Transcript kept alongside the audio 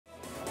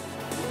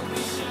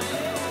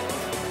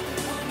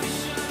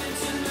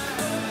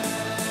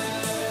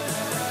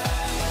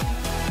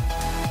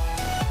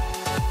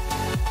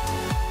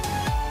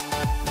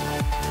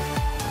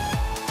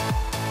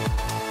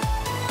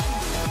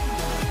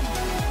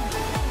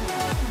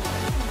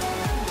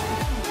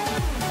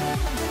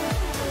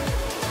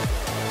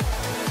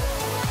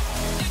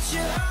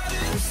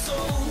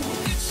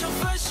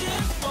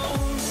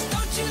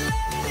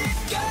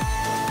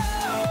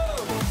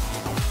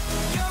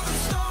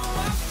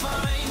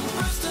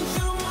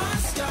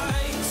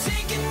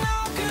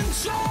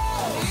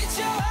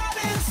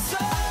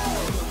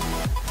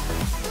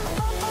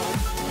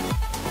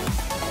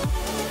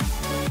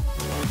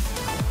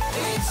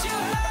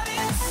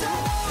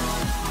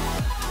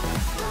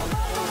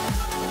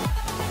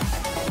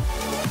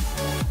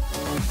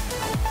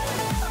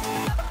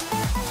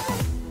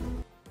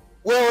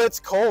So it's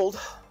cold.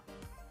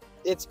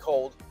 It's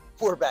cold.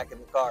 We're back in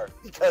the car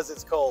because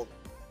it's cold.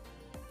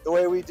 The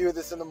way we do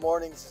this in the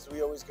mornings is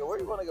we always go, where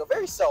do you want to go?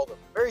 Very seldom.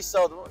 Very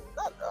seldom.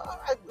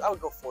 I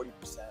would go 40%.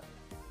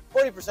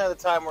 40% of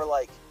the time we're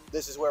like,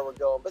 this is where we're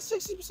going. But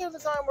 60% of the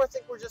time I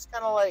think we're just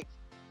kind of like,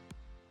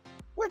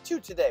 where to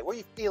today? What are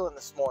you feeling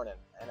this morning?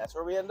 And that's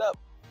where we end up.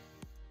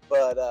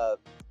 But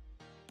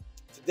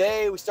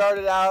today we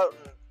started out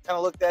and kind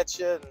of looked at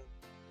you and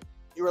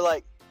you were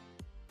like,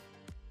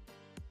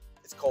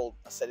 it's cold.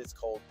 I said it's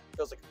cold. It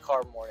feels like a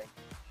car morning.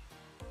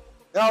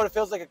 No, it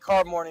feels like a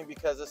car morning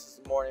because this is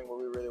the morning where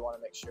we really want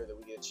to make sure that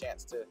we get a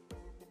chance to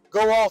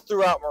go all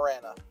throughout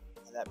Marana.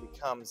 And that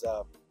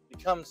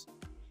becomes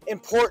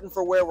important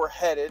for where we're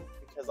headed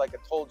because like I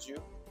told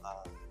you,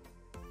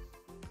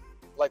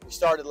 like we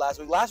started last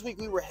week. Last week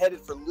we were headed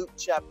for Luke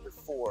chapter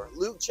 4.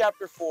 Luke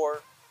chapter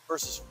 4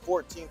 verses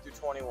 14 through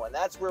 21.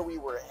 That's where we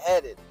were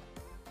headed.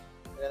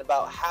 And then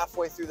about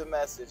halfway through the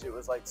message, it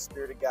was like the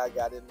Spirit of God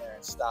got in there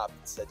and stopped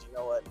and said, you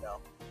know what? No.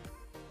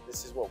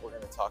 This is what we're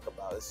going to talk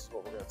about. This is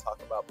what we're going to talk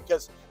about.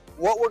 Because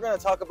what we're going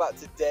to talk about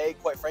today,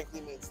 quite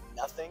frankly, means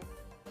nothing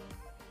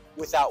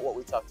without what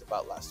we talked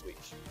about last week.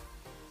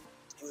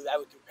 I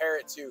would compare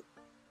it to,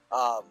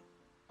 I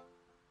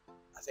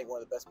think,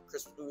 one of the best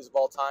Christmas movies of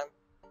all time.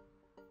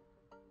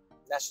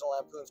 National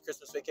Lampoon's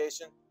Christmas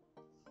Vacation.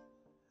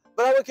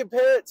 But I would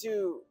compare it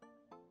to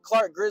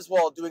Clark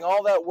Griswold doing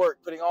all that work,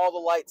 putting all the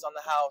lights on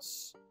the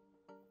house,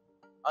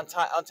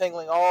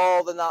 untangling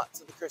all the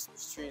knots of the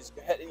Christmas trees,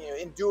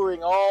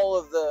 enduring all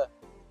of the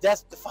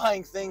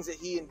death-defying things that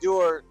he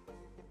endured.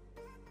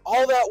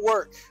 All that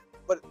work.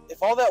 But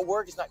if all that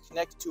work is not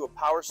connected to a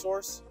power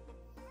source,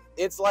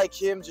 it's like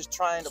him just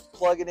trying to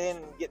plug it in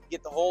and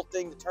get the whole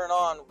thing to turn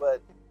on,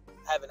 but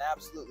having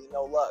absolutely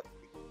no luck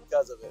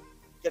because of it.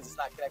 Because it's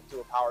not connected to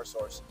a power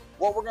source.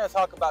 What we're going to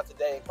talk about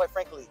today, and quite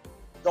frankly,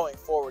 going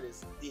forward,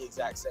 is the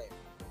exact same.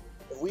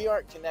 If we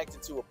aren't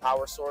connected to a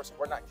power source, if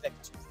we're not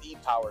connected to the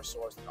power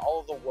source, then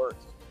all of the work,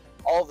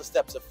 all of the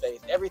steps of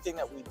faith, everything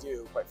that we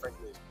do, quite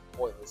frankly, is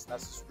pointless. And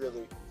that's just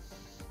really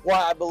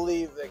why I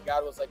believe that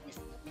God was like,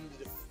 we need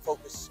to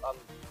focus on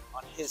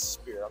His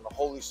Spirit, on the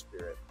Holy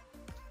Spirit.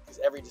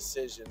 Because every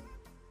decision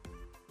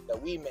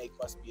that we make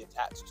must be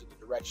attached to the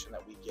direction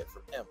that we get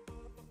from Him.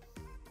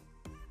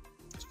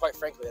 Because quite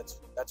frankly,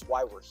 that's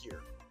why we're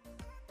here.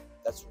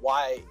 That's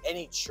why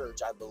any church,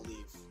 I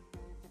believe,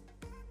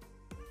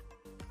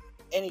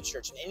 any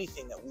church and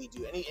anything that we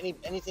do,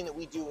 anything that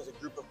we do as a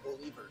group of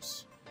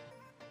believers,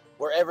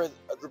 wherever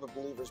a group of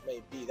believers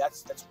may be,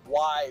 that's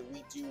why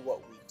we do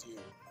what we do.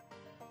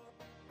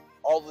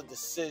 All the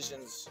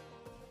decisions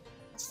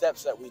and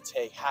steps that we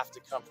take have to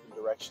come from the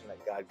direction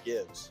that God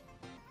gives.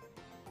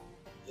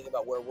 Think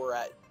about where we're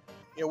at.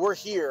 We're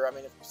here. I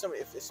mean, if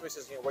somebody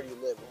says, where do you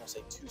live? We're going to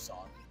say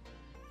Tucson.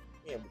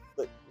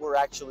 But we're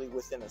actually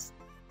within a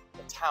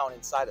town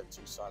inside of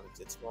Tucson.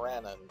 It's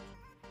Marana, and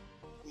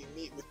we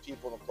meet with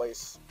people in a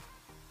place,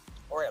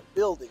 or in a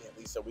building at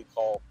least, that we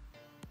call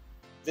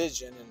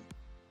Vision, and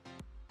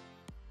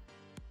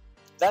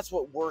that's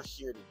what we're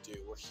here to do.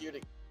 We're here to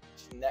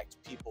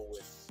connect people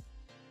with,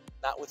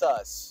 not with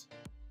us,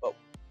 but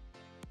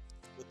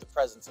with the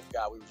presence of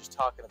God. We were just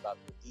talking about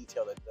the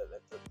detail that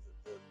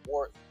the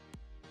more,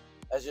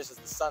 as the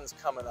sun's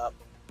coming up,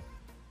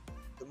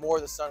 the more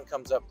the sun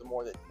comes up, the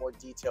more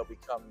detail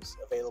becomes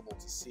available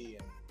to see.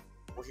 And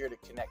we're here to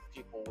connect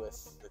people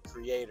with the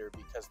Creator,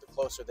 because the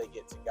closer they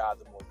get to God,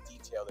 the more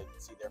detail they can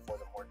see. Therefore,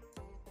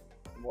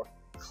 the more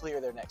clear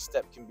their next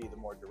step can be, the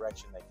more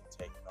direction they can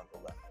take. Don't go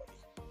left,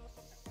 buddy.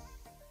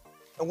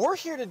 And we're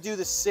here to do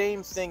the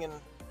same thing in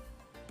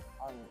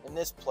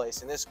this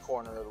place, in this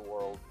corner of the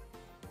world.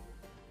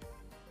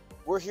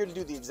 We're here to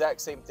do the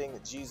exact same thing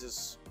that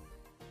Jesus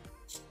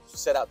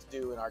set out to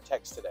do in our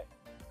text today.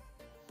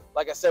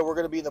 Like I said, we're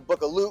going to be in the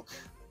book of Luke.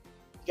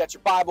 You got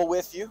your Bible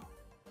with you.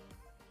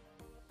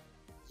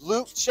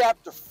 Luke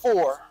chapter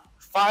 4.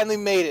 Finally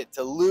made it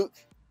to Luke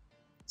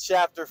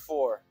chapter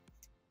 4.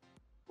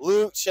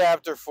 Luke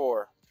chapter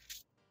 4.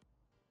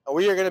 And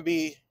we are going to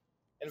be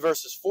in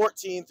verses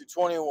 14 through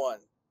 21.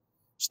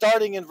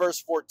 Starting in verse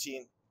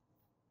 14.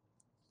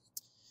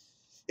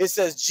 It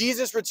says,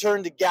 Jesus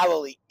returned to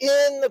Galilee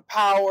in the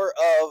power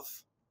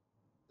of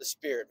the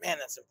Spirit. Man,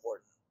 that's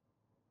important.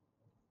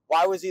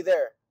 Why was he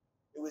there?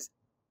 It was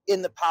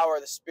in the power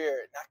of the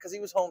Spirit. Not because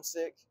he was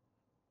homesick.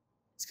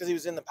 It's because he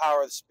was in the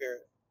power of the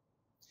Spirit.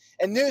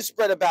 And news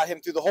spread about him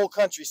through the whole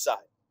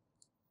countryside.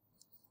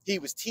 He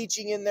was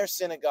teaching in their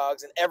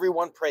synagogues, and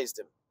everyone praised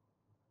him.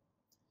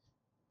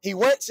 He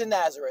went to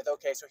Nazareth.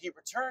 Okay, so he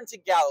returned to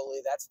Galilee.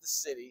 That's the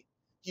city.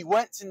 He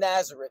went to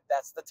Nazareth.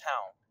 That's the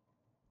town.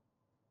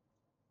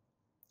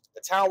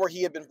 The town where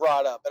he had been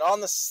brought up. And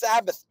on the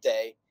Sabbath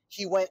day,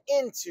 he went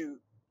into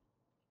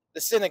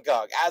the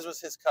synagogue, as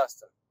was his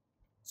custom.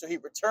 So he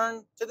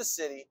returned to the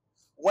city,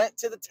 went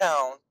to the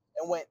town,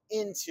 and went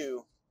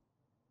into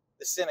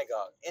the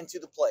synagogue, into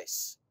the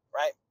place,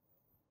 right?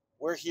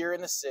 We're here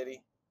in the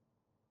city,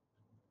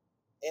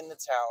 in the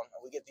town,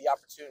 and we get the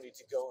opportunity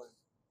to go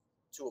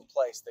into a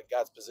place that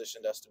God's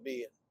positioned us to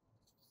be in.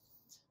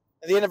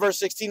 At the end of verse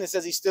 16, it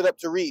says he stood up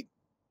to read.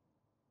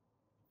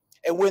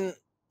 And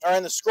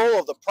in the scroll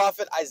of the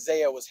prophet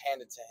Isaiah was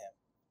handed to him.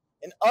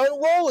 And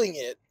unrolling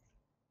it,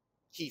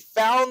 he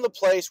found the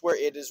place where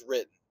it is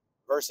written.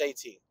 Verse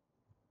 18.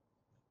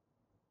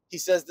 He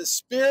says, the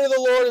Spirit of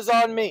the Lord is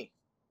on me,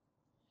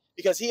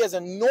 because he has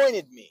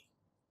anointed me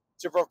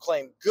to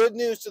proclaim good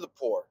news to the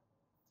poor.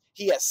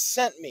 He has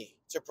sent me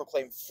to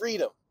proclaim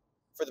freedom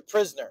for the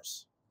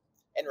prisoners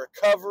and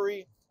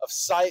recovery of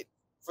sight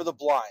for the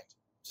blind,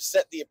 to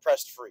set the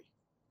oppressed free,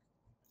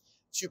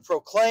 to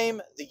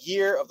proclaim the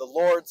year of the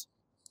Lord's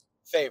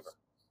favor.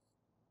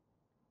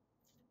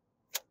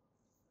 It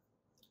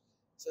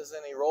says,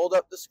 then he rolled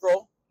up the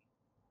scroll,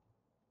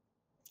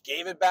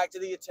 gave it back to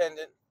the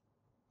attendant,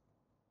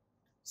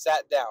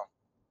 sat down.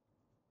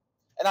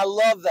 And I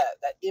love that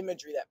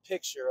imagery, that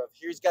picture of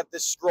here he's got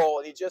this scroll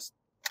and he just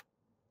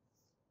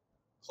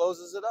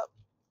closes it up,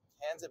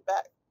 hands it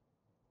back.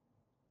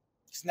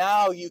 Because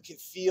now you can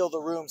feel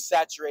the room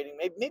saturating,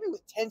 maybe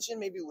with tension,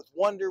 maybe with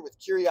wonder, with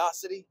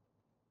curiosity.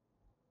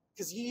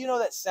 Because you know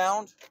that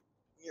sound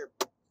when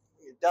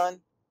you're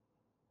done?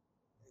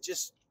 It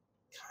just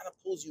kind of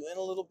pulls you in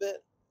a little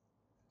bit.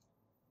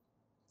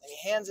 And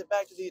he hands it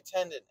back to the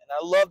attendant. And I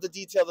love the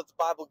detail that the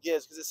Bible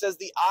gives, because it says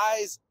the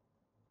eyes,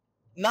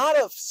 not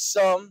of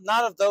some,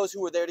 not of those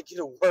who were there to get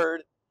a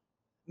word,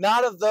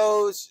 not of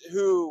those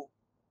who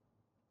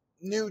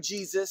knew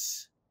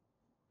Jesus,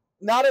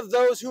 not of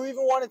those who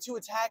even wanted to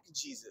attack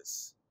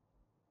Jesus.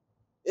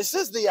 It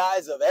says the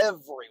eyes of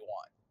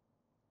everyone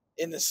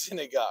in the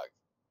synagogue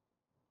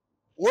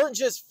weren't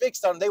just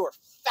fixed on him, they were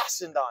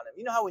fastened on him.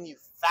 You know how when you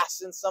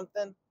fasten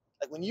something,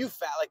 like when you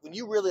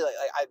really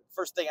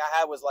first thing I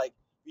had was like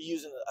you're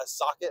using a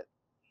socket,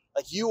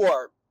 like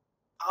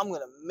I'm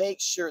gonna make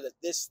sure that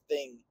this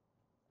thing,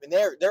 I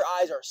mean, their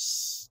eyes are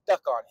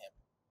stuck on him.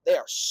 They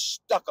are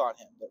stuck on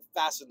him. They're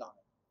fastened on him.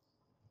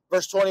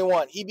 Verse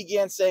 21, he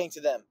began saying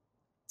to them,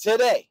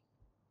 today,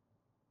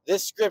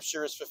 this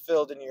scripture is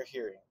fulfilled in your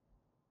hearing.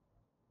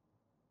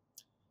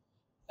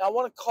 Now I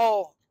want to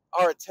call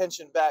our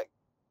attention back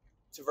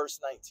to verse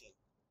 19.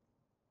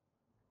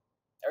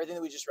 Everything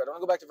that we just read. I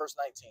want to go back to verse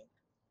 19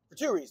 for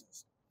two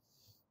reasons.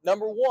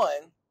 Number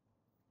one,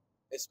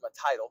 it's my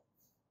title.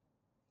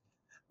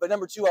 But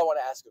number two, I want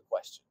to ask a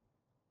question.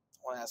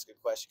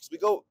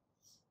 Because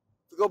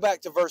we go back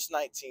to verse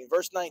 19.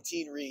 Verse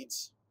 19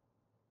 reads,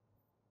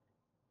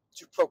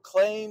 to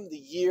proclaim the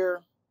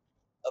year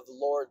of the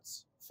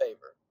Lord's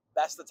favor.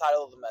 That's the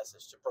title of the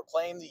message, to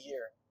proclaim the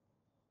year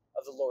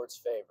of the Lord's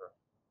favor.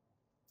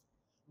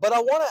 But I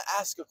want to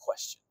ask a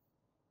question.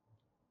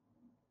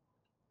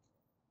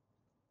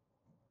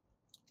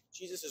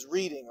 Jesus is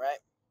reading, right?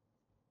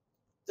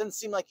 Doesn't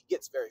seem like he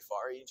gets very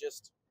far. He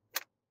just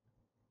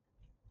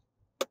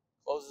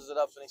closes it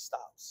up and he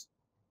stops.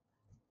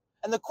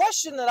 And the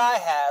question that I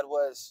had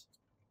was,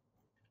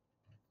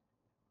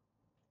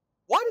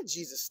 why did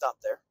Jesus stop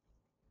there?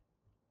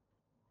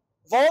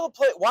 Of all the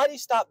places, why did he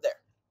stop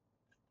there?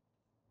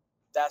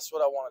 That's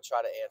what I want to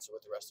try to answer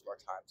with the rest of our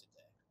time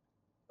today.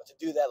 But to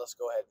do that, let's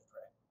go ahead and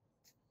pray.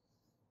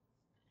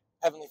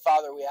 Heavenly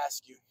Father, we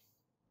ask you,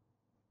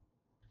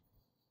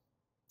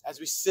 as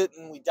we sit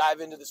and we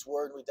dive into this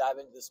word, and we dive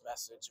into this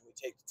message, and we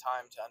take the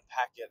time to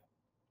unpack it,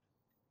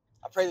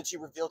 I pray that you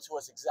reveal to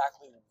us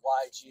exactly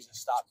why Jesus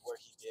stopped where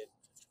he did.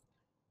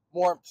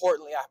 More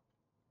importantly, I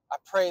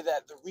pray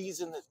that the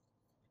reason that,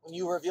 when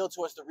you reveal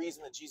to us the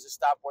reason that Jesus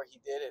stopped where he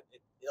did, it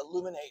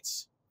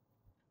illuminates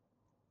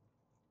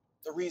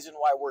the reason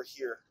why we're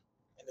here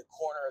in the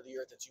corner of the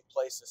earth that you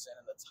place us in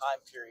the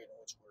time period in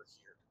which we're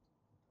here.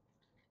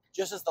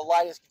 Just as the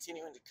light is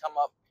continuing to come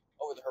up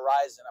over the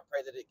horizon, I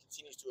pray that it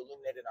continues to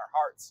illuminate in our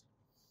hearts.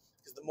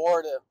 Because the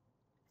more it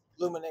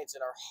illuminates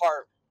in our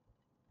heart,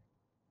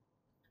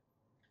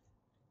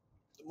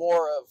 the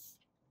more of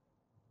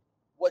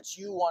what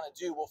you want to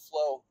do will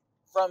flow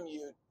from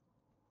you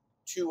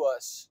to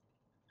us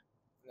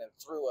and then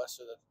through us,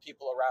 so that the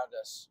people around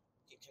us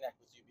can connect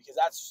with you. Because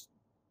that's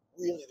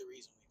really the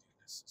reason we do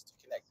this, is to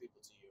connect people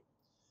to you.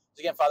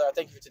 So again, Father, I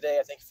thank you for today.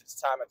 I thank you for this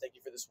time. I thank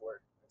you for this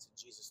word. It's in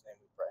Jesus' name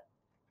we pray.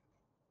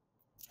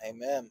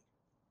 Amen.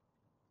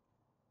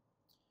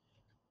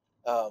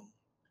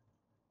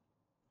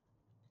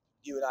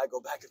 You and I go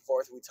back and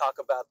forth. We talk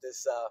about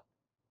this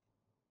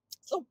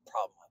little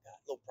problem I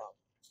got.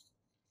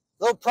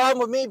 Little problem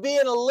with me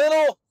being a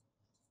little,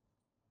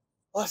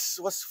 what's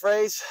the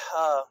phrase?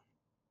 I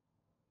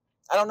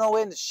don't know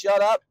when to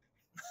shut up.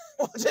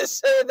 We'll just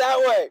say it that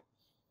way.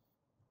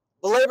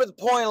 Belabor the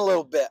point a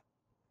little bit.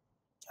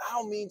 I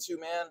don't mean to,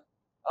 man.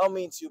 I don't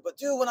mean to. But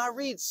dude, when I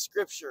read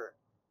scripture,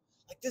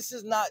 like, this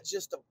is not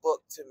just a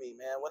book to me,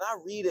 man. When I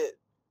read it,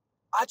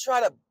 I try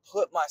to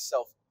put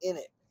myself in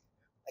it.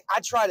 Like, I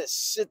try to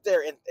sit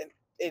there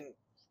and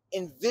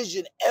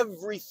envision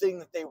everything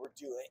that they were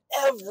doing,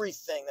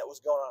 everything that was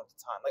going on at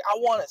the time. Like, I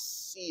want to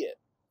see it.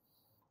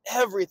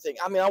 Everything.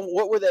 I mean,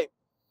 what were they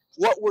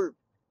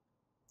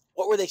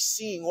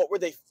seeing? What were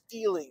they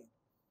feeling?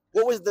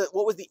 What was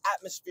the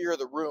atmosphere of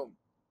the room?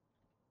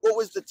 What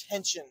was the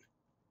tension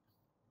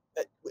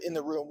in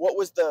the room? What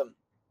was the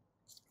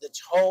the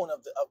tone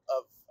of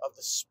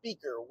the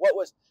speaker.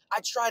 I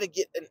try to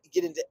get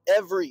into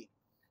every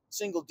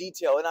single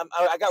detail, and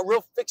I got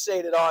real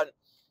fixated on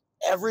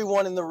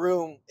everyone in the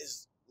room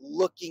is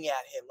looking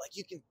at him. Like,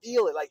 you can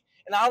feel it. Like,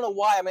 and I don't know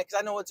why. I mean, because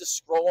I know it's a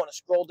scroll, and a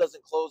scroll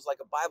doesn't close like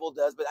a Bible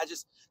does. But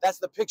that's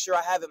the picture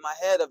I have in my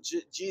head of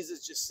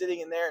Jesus just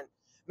sitting in there, and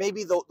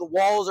maybe the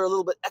walls are a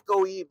little bit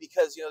echoey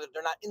because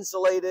they're not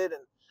insulated.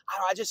 And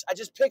I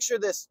just picture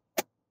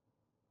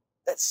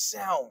that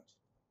sound,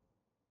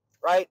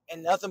 right?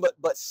 And nothing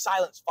but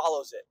silence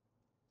follows it.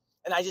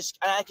 And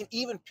I can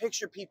even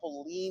picture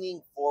people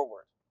leaning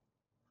forward.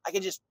 I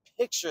can just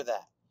picture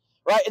that.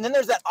 Right? And then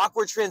there's that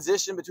awkward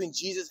transition between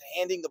Jesus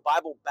handing the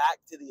Bible back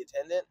to the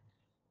attendant.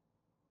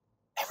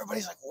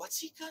 Everybody's like, what's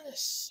he going to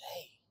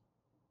say?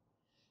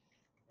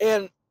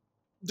 And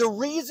the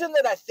reason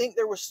that I think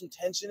there was some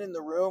tension in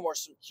the room, or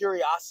some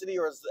curiosity,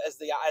 or as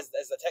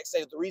the text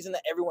says, the reason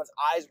that everyone's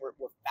eyes were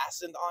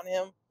fastened on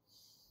him,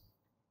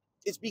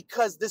 is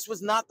because this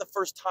was not the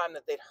first time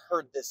that they'd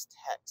heard this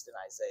text in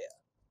Isaiah.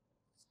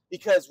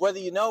 Because whether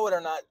you know it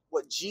or not,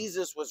 what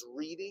Jesus was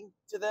reading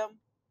to them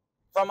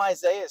from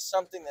Isaiah is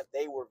something that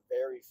they were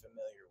very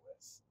familiar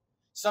with.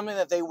 Something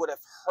that they would have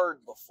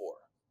heard before.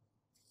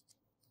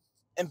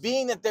 And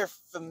being that they're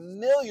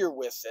familiar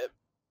with it,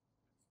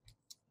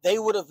 they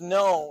would have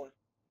known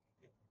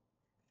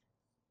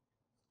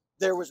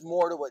there was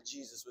more to what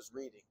Jesus was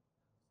reading.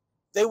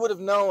 They would have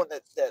known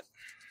that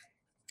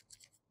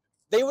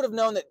they would have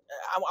known that,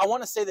 I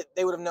want to say that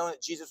they would have known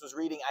that Jesus was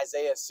reading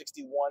Isaiah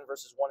 61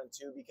 verses 1 and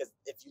 2, because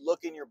if you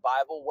look in your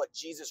Bible, what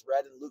Jesus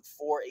read in Luke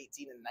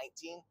 4:18 and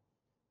 19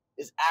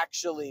 is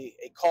actually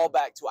a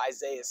callback to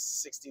Isaiah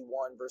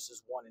 61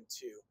 verses 1 and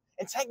 2.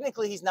 And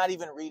technically, he's not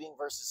even reading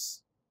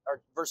verses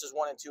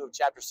 1 and 2 of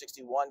chapter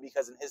 61,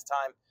 because in his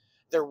time,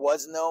 there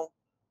was no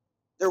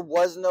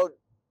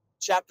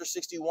chapter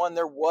 61.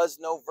 There was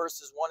no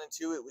verses 1 and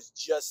 2. It was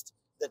just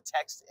the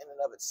text in and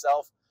of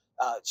itself.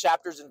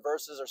 Chapters and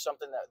verses are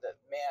something that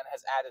man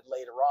has added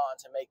later on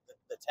to make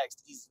the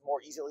text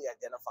more easily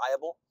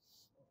identifiable.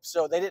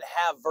 So they didn't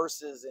have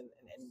verses and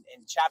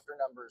chapter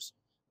numbers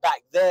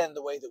back then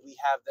the way that we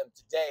have them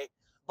today.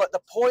 But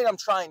the point I'm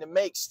trying to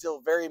make still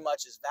very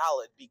much is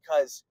valid,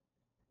 because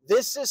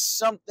this is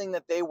something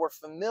that they were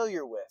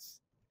familiar with.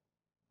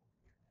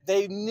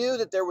 They knew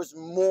that there was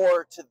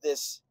more to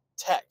this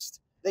text.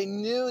 They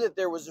knew that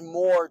there was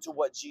more to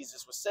what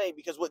Jesus was saying,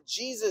 because what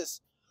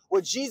Jesus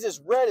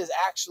read is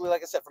actually,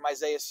 like I said, from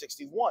Isaiah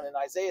 61. And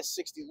Isaiah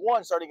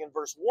 61, starting in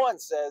verse 1,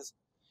 says,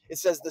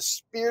 the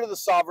Spirit of the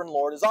Sovereign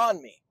Lord is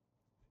on me,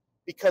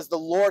 because the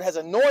Lord has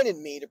anointed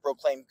me to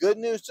proclaim good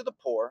news to the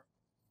poor.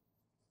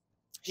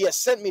 He has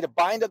sent me to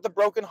bind up the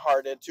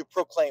brokenhearted, to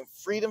proclaim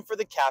freedom for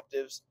the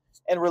captives,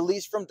 and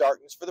release from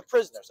darkness for the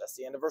prisoners. That's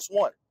the end of verse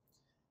 1.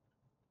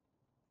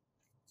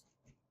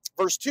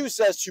 Verse 2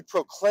 says, to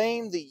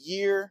proclaim the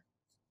year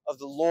of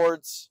the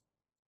Lord's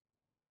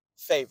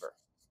favor.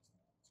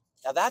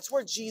 Now that's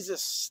where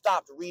Jesus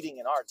stopped reading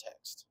in our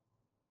text.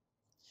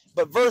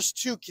 But verse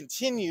 2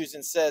 continues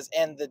and says,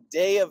 and the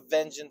day of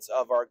vengeance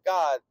of our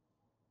God,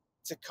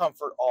 to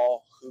comfort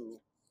all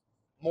who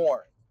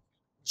mourn.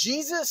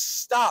 Jesus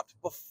stopped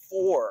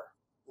before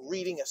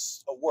reading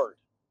a word.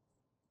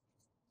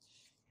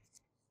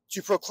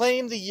 To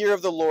proclaim the year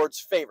of the Lord's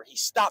favor. He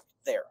stopped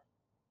there.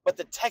 But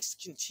the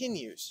text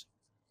continues.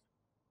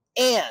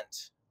 And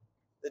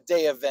the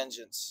day of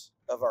vengeance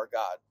of our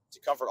God, to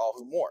comfort all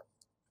who mourn.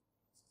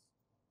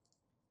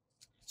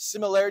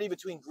 Similarity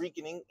between Greek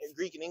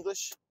and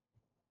English.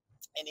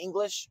 In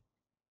English,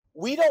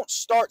 we don't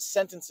start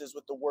sentences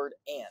with the word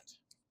and.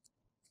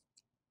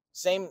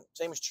 Same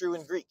is true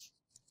in Greek.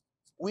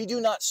 We do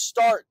not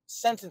start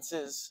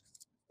sentences.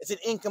 It's an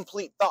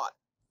incomplete thought.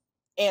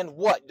 And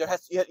what?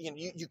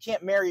 You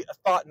can't marry a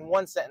thought in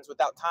one sentence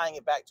without tying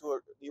it back to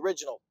the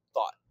original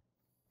thought.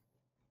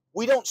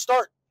 We don't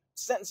start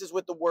sentences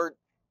with the word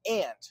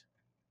and.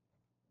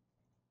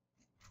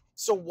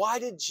 So why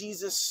did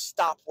Jesus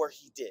stop where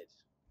he did?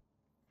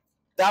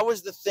 That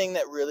was the thing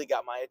that really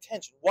got my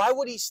attention. Why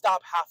would he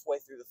stop halfway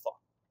through the thought?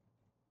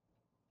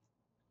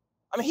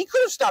 I mean, he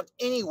could have stopped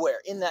anywhere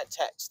in that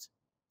text.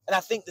 And I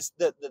think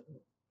the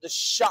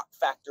shock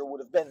factor would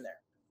have been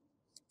there.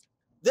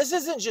 This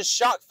isn't just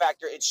shock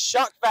factor. It's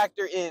shock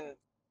factor in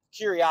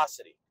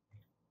curiosity.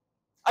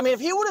 I mean, if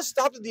he would have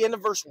stopped at the end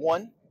of verse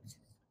 1,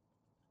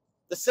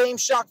 the same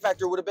shock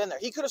factor would have been there.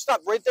 He could have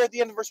stopped right there at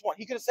the end of verse 1.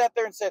 He could have sat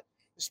there and said,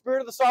 the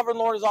Spirit of the Sovereign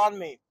Lord is on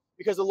me,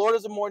 because the Lord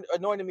has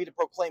anointed me to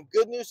proclaim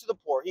good news to the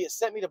poor. He has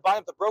sent me to bind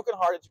up the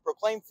brokenhearted, to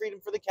proclaim freedom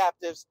for the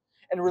captives,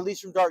 and release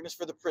from darkness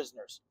for the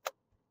prisoners.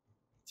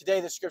 Today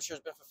the scripture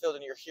has been fulfilled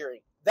in your hearing.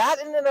 That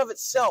in and of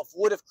itself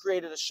would have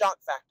created a shock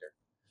factor.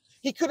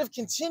 He could have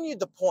continued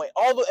the point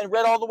and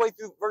read all the way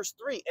through verse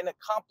 3 and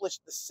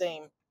accomplished the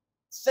same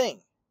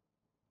thing.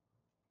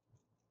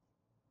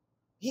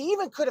 He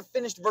even could have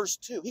finished verse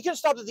 2. He could have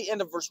stopped at the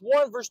end of verse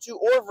 1, verse 2,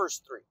 or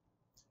verse 3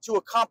 to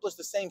accomplish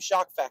the same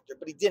shock factor,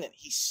 but he didn't.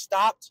 He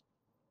stopped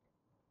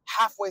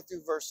halfway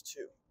through verse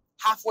 2,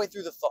 halfway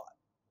through the thought.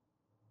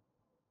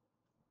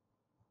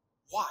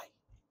 Why?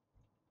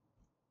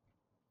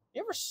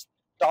 You ever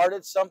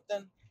started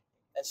something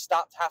and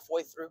stopped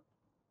halfway through?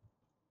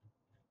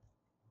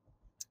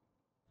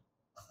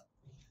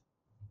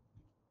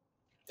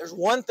 There's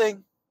one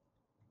thing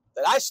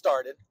that I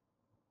started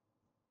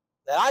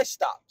that I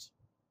stopped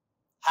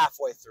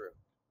halfway through.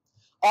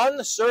 On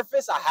the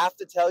surface, I have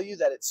to tell you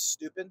that it's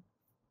stupid.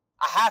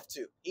 I have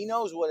to. He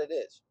knows what it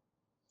is.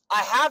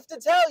 I have to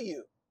tell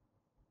you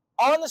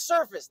on the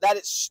surface that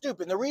it's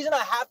stupid. The reason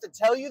I have to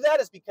tell you that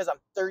is because I'm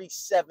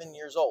 37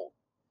 years old.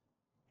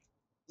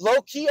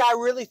 Low key, I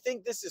really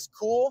think this is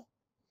cool,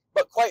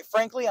 but quite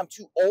frankly, I'm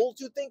too old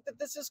to think that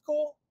this is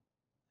cool.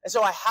 And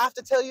so I have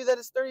to tell you that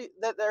it's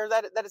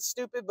that it's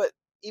stupid, but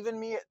even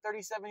me at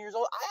 37 years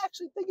old, I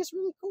actually think it's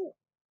really cool.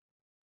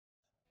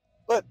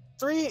 But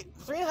three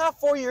and a half,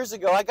 4 years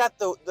ago, I got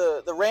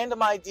the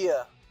random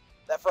idea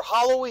that for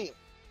Halloween,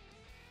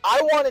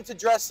 I wanted to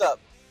dress up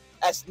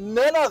as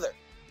none other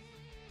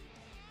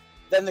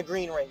than the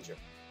Green Ranger.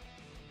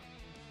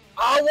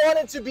 I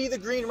wanted to be the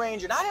Green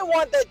Ranger, and I didn't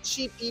want that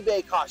cheap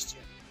eBay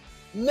costume.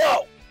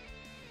 No.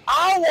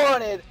 I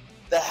wanted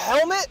the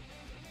helmet.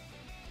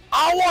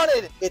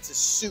 It's a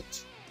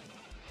suit.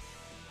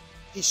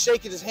 He's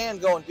shaking his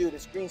hand going, dude,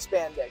 it's green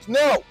spandex.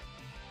 No.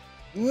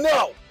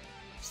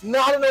 It's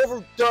not an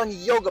overdone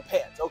yoga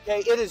pants, okay?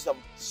 It is a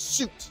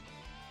suit.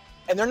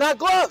 And they're not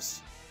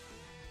gloves.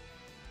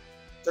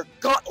 They're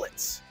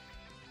gauntlets.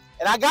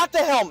 And I got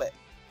the helmet.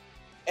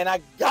 And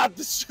I got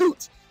the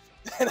suit.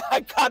 And I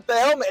got the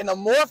helmet. And the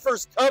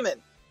morpher's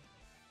coming.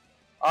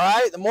 All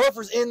right? The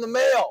morpher's in the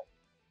mail.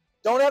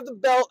 Don't have the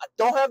belt. I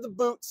don't have the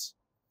boots.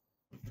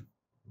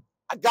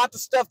 I got the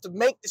stuff to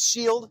make the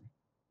shield.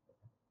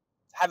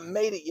 Haven't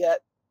made it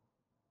yet.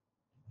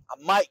 I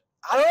might.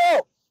 I don't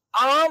know.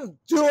 I'm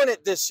doing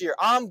it this year.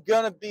 I'm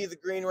going to be the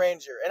Green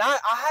Ranger. And I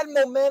had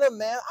momentum,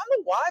 man. I don't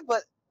know why,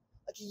 but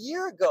like a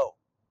year ago,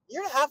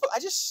 year and a half ago, I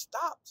just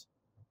stopped.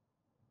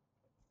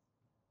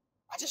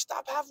 I just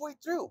stopped halfway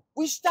through.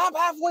 We stop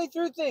halfway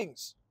through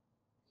things.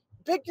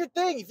 Pick your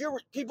thing. If you're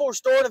people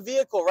restoring a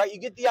vehicle, right? You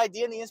get the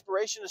idea and the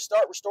inspiration to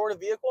start restoring a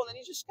vehicle, and then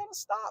you just kind of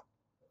stop.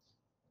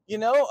 You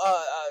know,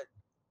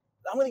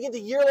 I'm going to get the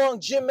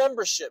year-long gym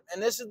membership,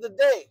 and this is the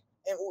day.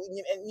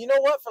 And you know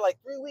what? For like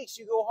 3 weeks,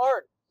 you go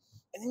hard.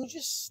 And then you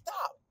just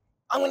stop.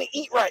 I'm going to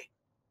eat right.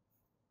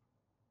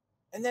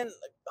 And then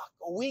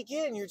a week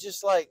in, you're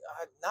just like,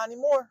 not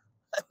anymore.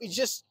 We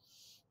just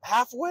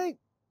halfway.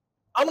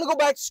 I'm going to go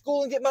back to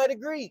school and get my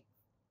degree.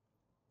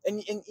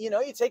 And you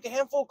know, you take a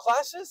handful of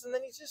classes and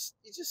then you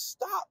just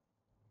stop.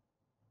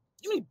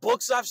 You know how many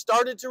books I've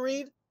started to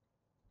read?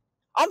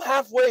 I'm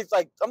halfway. It's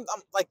like I'm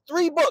like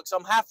 3 books.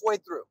 I'm halfway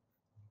through.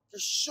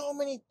 There's so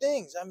many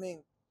things. I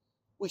mean,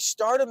 we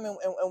start them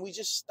and we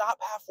just stop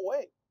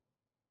halfway.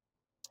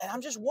 And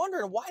I'm just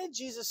wondering, why did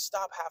Jesus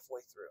stop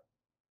halfway through?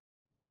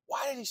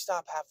 Why did he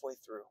stop halfway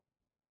through?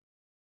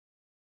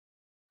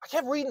 I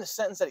kept reading the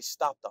sentence that he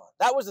stopped on.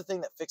 That was the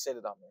thing that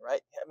fixated on me,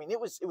 right? I mean,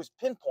 it was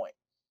pinpoint.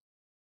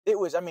 It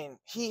was, I mean,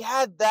 he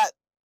had that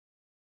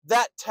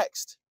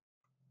text.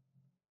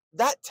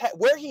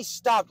 Where he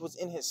stopped was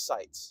in his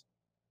sights.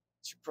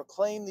 To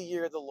proclaim the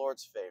year of the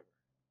Lord's favor.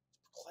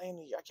 To proclaim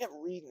the year. I kept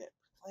reading it.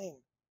 Proclaim.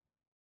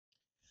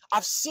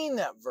 I've seen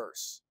that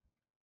verse.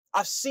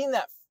 I've seen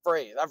that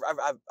phrase.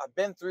 I've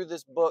been through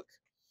this book,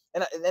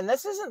 and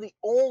this isn't the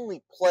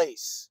only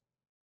place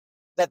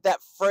that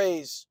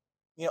phrase,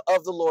 you know,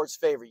 of the Lord's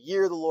favor,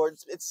 year of the Lord.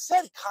 It's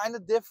said kind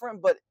of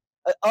different, but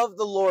of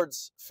the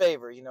Lord's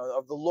favor, you know,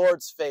 of the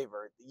Lord's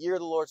favor, the year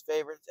of the Lord's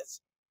favor.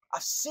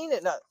 I've seen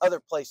it in other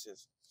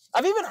places.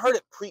 I've even heard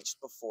it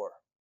preached before.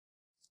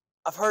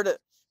 I've heard it,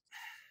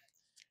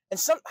 and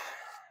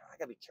I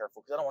gotta be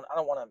careful because I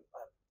don't want to.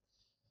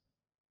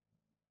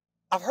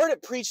 I've heard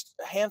it preached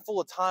a handful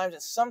of times,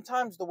 and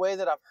sometimes the way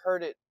that I've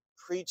heard it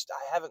preached,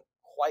 I haven't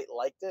quite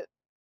liked it.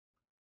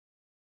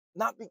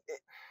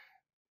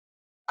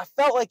 I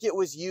felt like it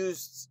was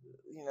used,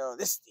 you know,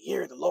 this is the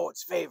year of the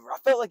Lord's favor. I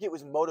felt like it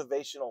was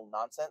motivational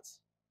nonsense.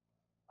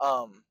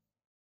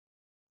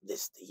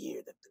 This is the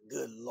year that the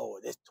good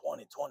Lord, this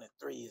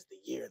 2023 is the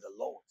year of the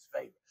Lord's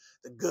favor.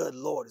 The good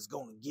Lord is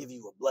going to give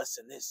you a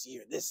blessing this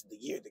year. This is the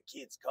year the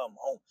kids come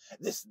home.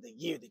 This is the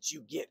year that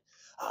you get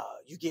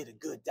a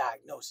good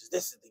diagnosis.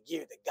 This is the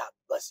year that God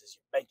blesses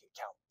your bank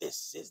account.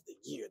 This is the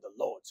year of the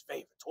Lord's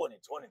favor,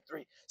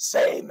 2023.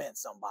 Say amen,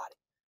 somebody.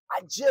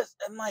 I'm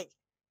like,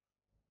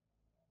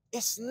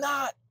 it's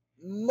not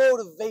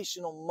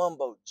motivational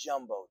mumbo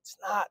jumbo. It's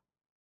not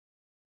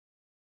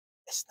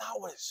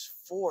what it's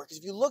for. Because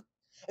if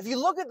you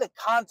look at the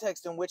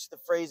context in which the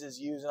phrase is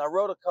used, and I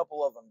wrote a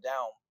couple of them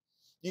down,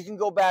 you can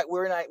go back. We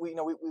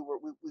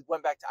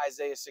went back to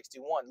Isaiah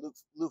 61.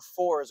 Luke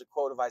 4 is a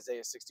quote of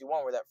Isaiah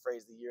 61 where that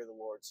phrase, "the year of the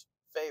Lord's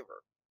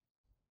favor,"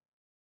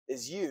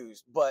 is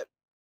used. But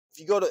if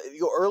you go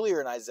earlier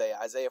in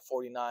Isaiah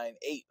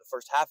 49:8, the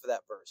first half of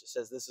that verse, it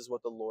says, "This is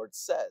what the Lord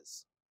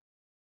says."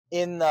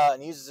 And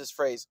uses this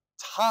phrase,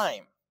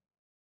 "Time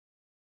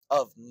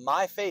of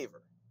my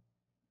favor,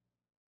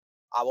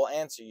 I will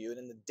answer you, and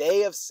in the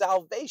day of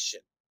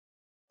salvation,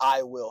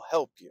 I will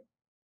help you."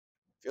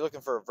 If you're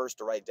looking for a verse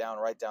to write down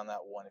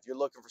that one. If you're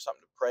looking for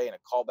something to pray and a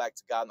call back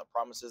to God and the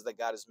promises that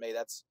God has made,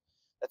 that's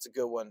a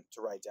good one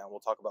to write down. We'll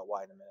talk about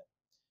why in a minute.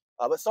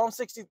 But Psalm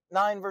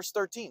 69, verse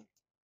 13.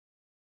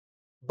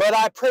 But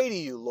I pray to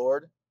you,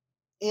 Lord,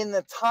 in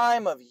the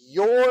time of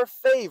your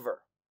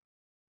favor,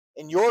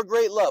 in your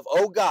great love,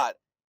 O God,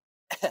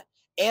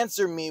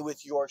 answer me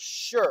with your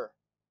sure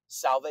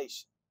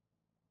salvation.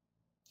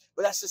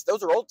 But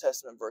those are Old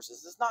Testament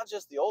verses. It's not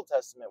just the Old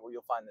Testament where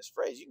you'll find this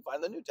phrase. You can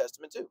find the New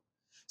Testament too.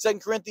 2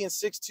 Corinthians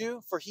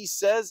 6:2, for he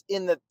says,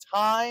 in the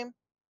time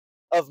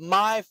of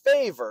my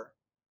favor,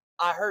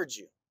 I heard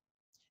you.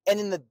 And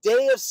in the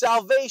day of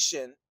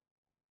salvation,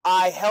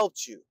 I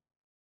helped you.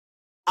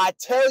 I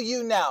tell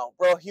you now,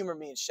 bro, humor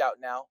me and shout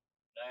now.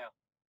 Now.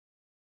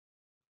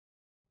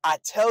 I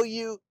tell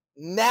you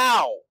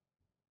now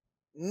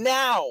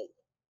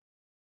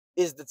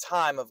is the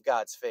time of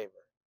God's favor.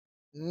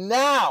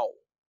 Now,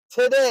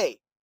 today.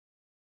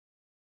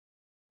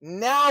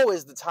 Now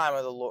is the time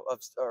of the Lord,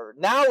 or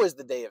now is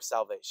the day of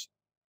salvation.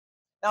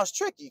 Now it's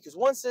tricky because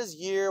one says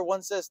year,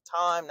 one says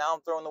time. Now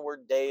I'm throwing the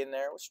word day in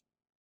there. Which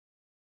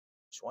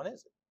one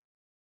is it?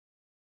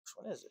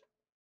 Which one is it?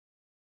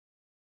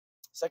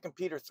 2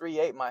 Peter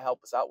 3:8 might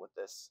help us out with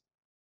this.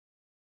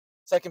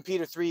 2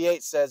 Peter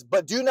 3:8 says,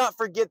 but do not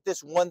forget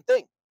this one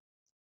thing.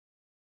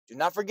 Do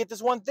not forget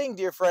this one thing,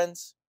 dear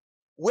friends.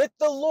 With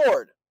the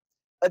Lord,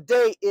 a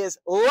day is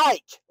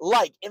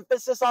like,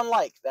 emphasis on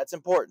like, that's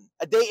important.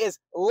 A day is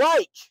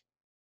like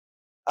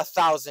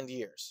 1,000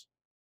 years.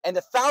 And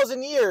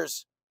 1,000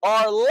 years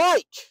are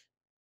like,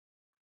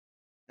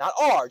 not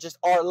are, just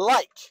are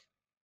like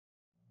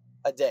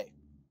a day.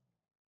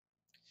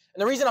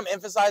 And the reason I'm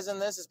emphasizing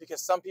this is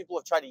because some people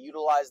have tried to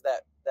utilize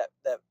that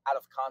out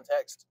of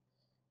context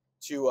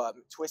to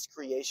twist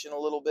creation a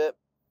little bit.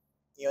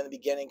 You know, in the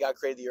beginning, God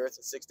created the earth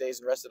in 6 days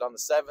and rested on the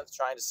seventh,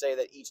 trying to say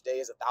that each day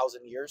is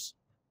 1,000 years.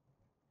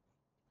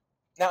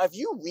 Now, if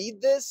you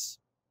read this,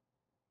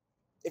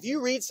 if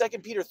you read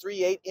 2 Peter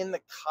 3:8 in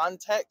the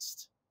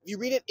context, if you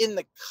read it in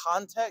the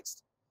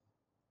context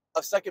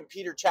of 2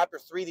 Peter chapter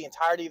 3, the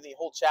entirety of the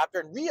whole chapter,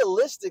 and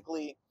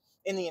realistically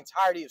in the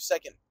entirety of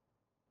 2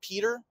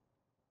 Peter,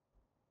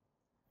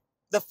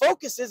 the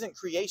focus isn't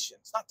creation.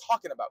 It's not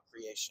talking about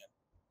creation.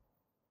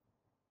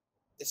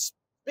 It's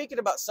speaking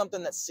about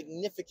something that's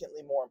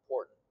significantly more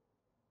important.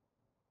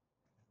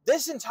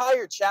 This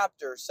entire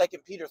chapter, 2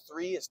 Peter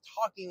 3, is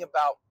talking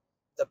about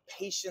the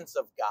patience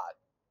of God.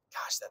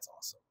 Gosh, that's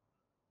awesome.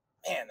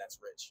 Man, that's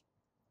rich.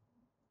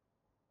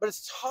 But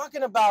it's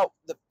talking about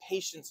the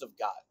patience of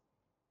God.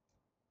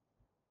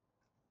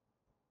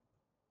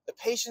 The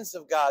patience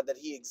of God that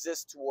he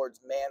exists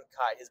towards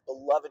mankind, his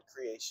beloved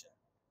creation.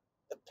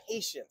 The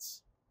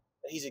patience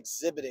that he's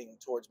exhibiting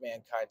towards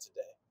mankind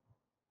today.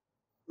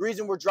 The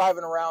reason we're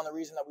driving around, the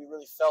reason that we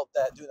really felt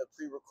that doing the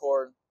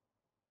pre-record,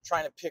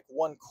 trying to pick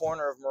one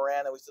corner of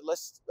Marana, we said,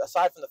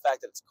 aside from the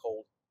fact that it's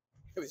cold,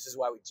 this is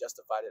why we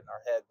justified it in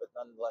our head, but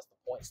nonetheless the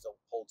point still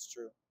holds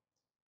true,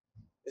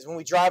 is when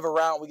we drive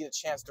around, we get a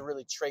chance to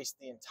really trace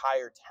the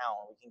entire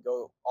town. We can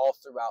go all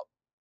throughout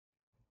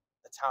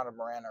the town of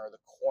Marana, or the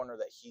corner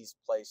that he's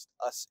placed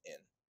us in.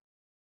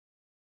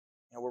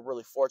 You know, we're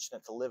really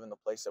fortunate to live in the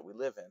place that we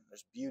live in.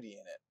 There's beauty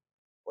in it,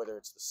 whether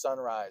it's the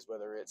sunrise,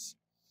 whether it's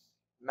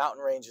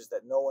mountain ranges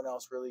that no one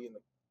else really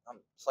on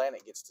the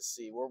planet gets to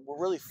see. We're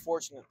really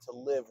fortunate to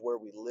live where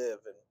we live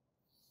and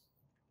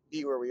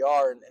be where we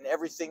are, and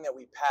everything that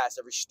we pass,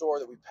 every store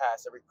that we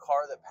pass, every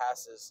car that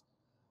passes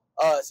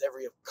us,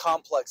 every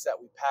complex that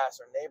we pass,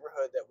 or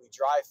neighborhood that we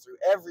drive through,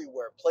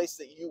 everywhere, place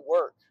that you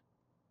work,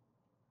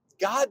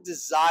 God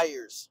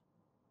desires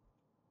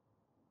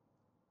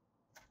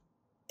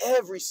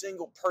every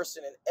single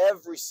person in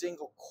every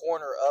single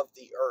corner of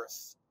the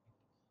earth.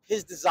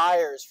 His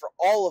desire is for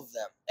all of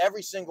them,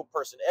 every single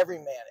person, every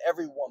man,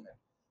 every woman,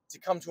 to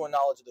come to a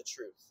knowledge of the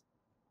truth,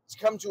 to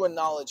come to a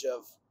knowledge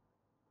of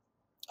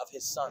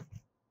his Son.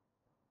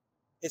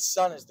 His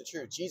Son is the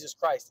truth. Jesus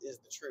Christ is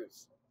the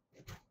truth.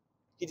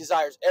 He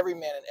desires every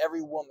man and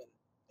every woman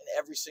in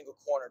every single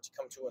corner to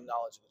come to a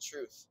knowledge of the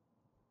truth.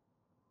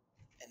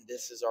 And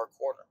this is our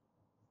corner.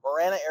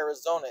 Marana,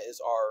 Arizona is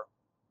our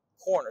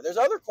corner. There's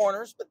other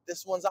corners, but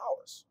this one's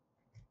ours.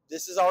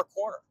 This is our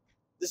corner.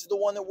 This is the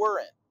one that we're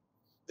in.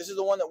 This is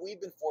the one that we've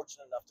been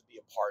fortunate enough to be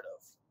a part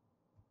of.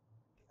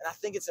 And I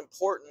think it's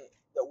important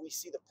that we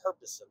see the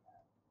purpose in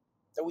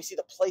that we see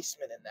the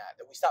placement in that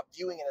we stop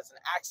viewing it as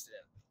an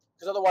accident.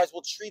 Because otherwise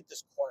we'll treat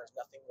this corner as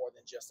nothing more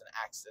than just an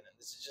accident.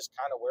 This is just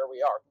kind of where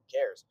we are. Who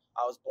cares?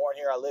 I was born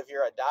here, I live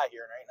here, I die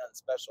here, and there ain't nothing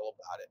special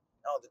about it.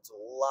 No, that's a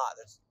lot.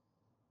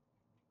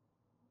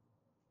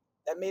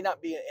 That may not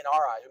be in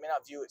our eyes. We may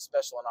not view it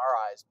special in our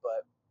eyes,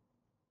 but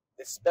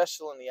it's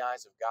special in the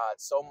eyes of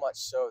God, so much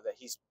so that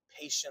he's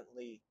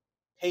patiently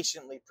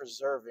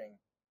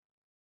preserving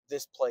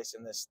this place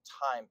in this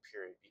time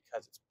period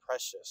because it's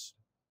precious.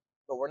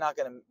 But we're not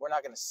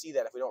gonna see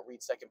that if we don't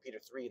read 2 Peter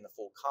 3 in the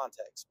full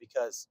context,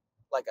 because,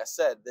 like I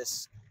said,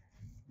 this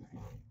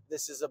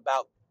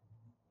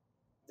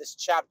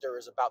chapter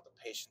is about the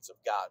patience of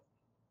God.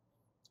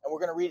 And we're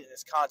going to read it in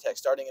its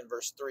context, starting in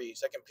verse 3.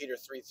 2 Peter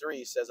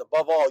 3:3 says,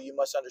 above all, you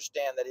must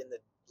understand that in the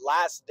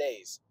last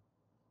days,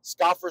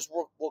 scoffers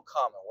will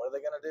come. And what are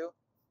they going to do?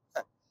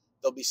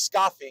 They'll be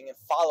scoffing and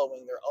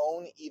following their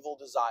own evil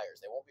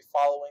desires. They won't be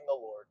following the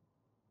Lord.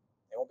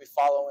 They won't be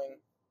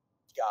following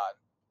God.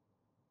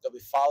 They'll be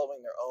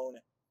following their own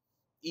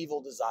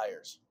evil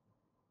desires.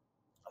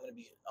 I'm gonna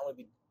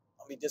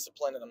be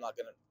disciplined, and I'm not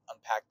gonna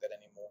unpack that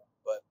anymore.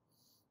 But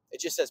it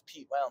just says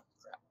people. Well,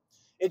 crap.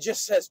 It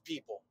just says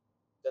people.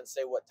 It doesn't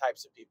say what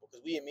types of people,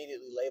 because we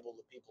immediately label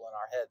the people in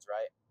our heads,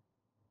 right?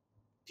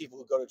 People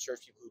who go to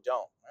church, people who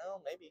don't.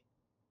 Well, maybe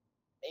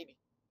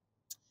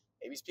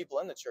it's people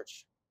in the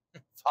church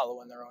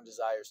following their own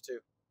desires too.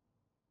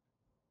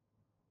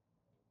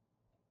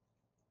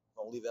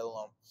 I'll leave that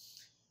alone.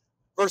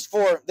 Verse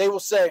 4, they will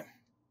say,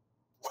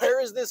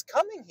 where is this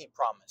coming he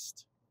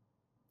promised?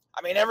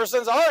 I mean, ever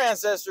since our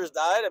ancestors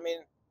died, I mean,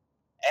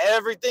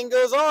 everything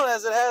goes on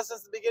as it has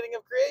since the beginning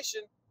of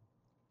creation.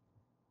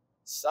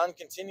 The sun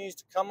continues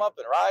to come up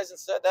and rise and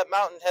set. That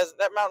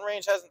mountain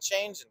range hasn't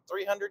changed in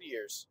 300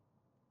 years.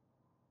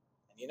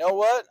 And you know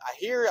what? I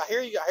hear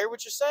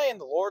what you're saying.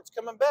 The Lord's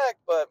coming back,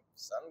 but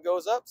sun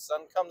goes up,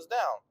 sun comes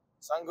down.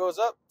 Sun goes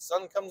up,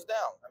 sun comes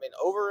down. I mean,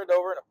 over and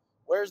over and over.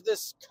 Where's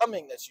this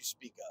coming that you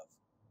speak of?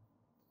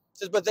 It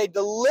says, but they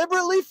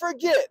deliberately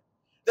forget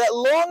that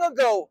long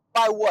ago,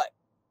 by what?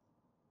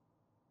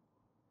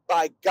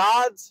 By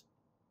God's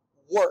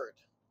word.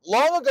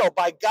 Long ago,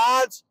 by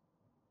God's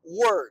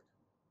word.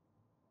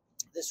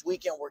 This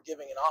weekend, we're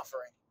giving an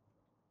offering.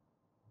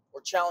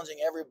 We're challenging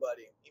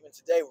everybody. Even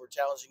today, we're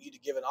challenging you to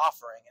give an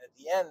offering. And at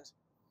the end,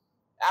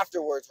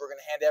 afterwards, we're going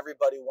to hand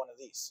everybody one of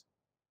these.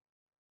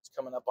 It's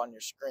coming up on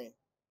your screen.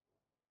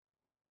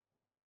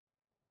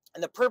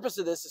 And the purpose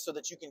of this is so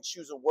that you can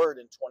choose a word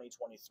in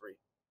 2023.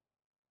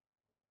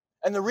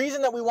 And the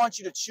reason that we want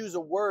you to choose a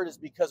word is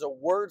because a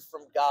word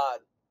from God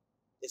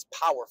is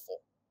powerful.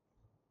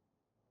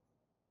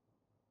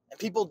 And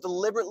people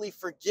deliberately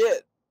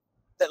forget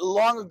that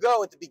long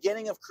ago, at the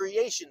beginning of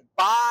creation,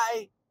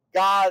 by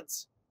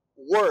God's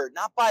word,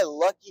 not by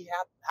lucky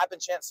happen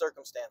chance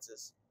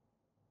circumstances,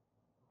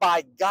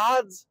 by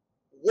God's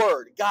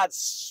word, God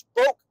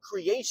spoke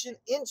creation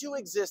into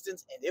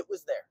existence, and it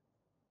was there.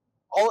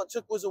 All it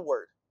took was a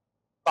word.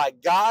 By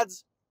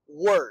God's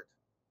word.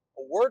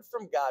 A word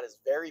from God is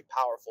very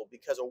powerful,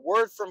 because a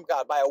word from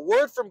God, by a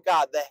word from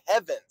God, the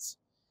heavens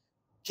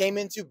came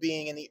into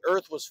being and the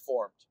earth was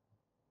formed.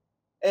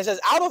 And it says,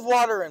 out of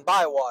water and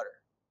by water.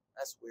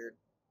 That's weird.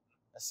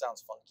 That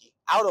sounds funky.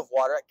 Out of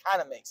water, it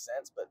kind of makes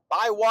sense, but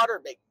by water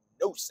makes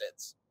no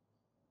sense.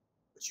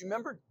 But you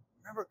remember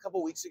a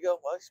couple weeks ago,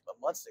 well,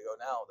 months ago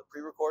now, the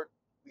pre-record,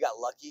 we got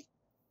lucky.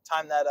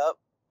 Timed that up.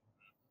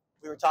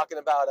 We were talking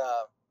about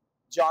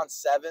John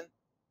 7.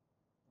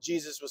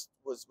 Jesus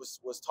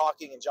was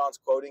talking, and John's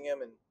quoting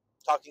him and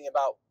talking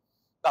about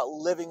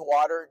living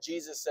water.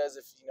 Jesus says,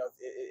 if you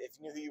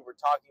knew who you were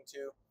talking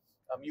to,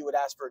 you would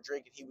ask for a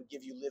drink and he would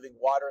give you living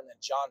water. And then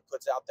John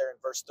puts out there in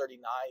verse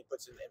 39, he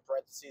puts it in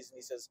parentheses, and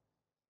he says,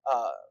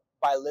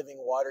 by living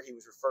water, he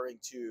was referring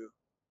to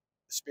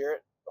the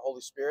Spirit, the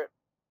Holy Spirit.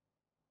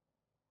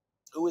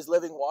 Who is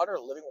living water?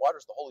 Living water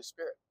is the Holy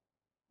Spirit.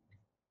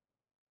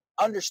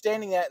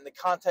 Understanding that in the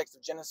context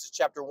of Genesis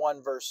chapter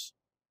 1, verse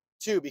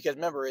 2, because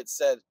remember it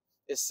said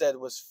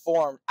was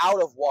formed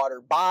out of water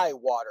by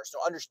water. So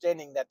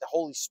understanding that the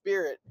Holy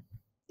Spirit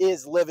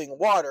is living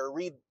water,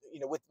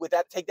 with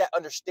that, take that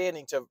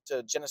understanding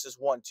to Genesis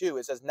 1:2.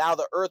 It says, now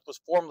the earth was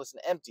formless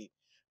and empty.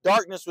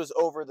 Darkness was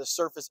over the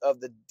surface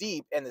of the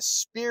deep, and the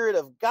Spirit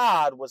of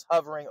God was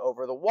hovering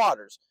over the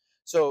waters.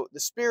 So the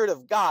Spirit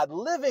of God,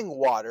 living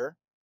water,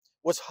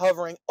 was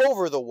hovering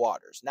over the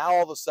waters. Now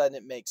all of a sudden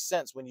it makes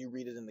sense when you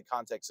read it in the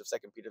context of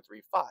 2 Peter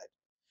 3:5.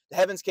 The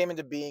heavens came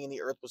into being and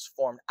the earth was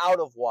formed out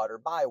of water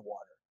by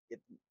water. Get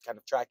kind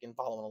of tracking,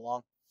 following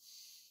along.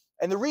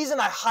 And the reason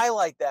I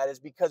highlight that is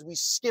because we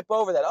skip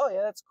over that. Oh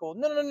yeah, that's cool.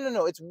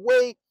 No.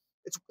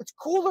 It's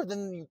cooler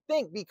than you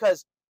think,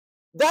 because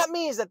that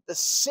means that the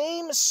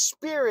same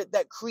Spirit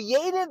that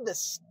created the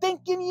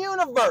stinking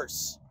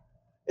universe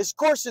is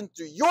coursing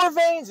through your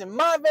veins and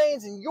my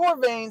veins and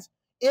your veins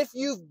if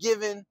you've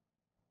given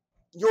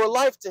your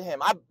life to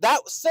him.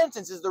 That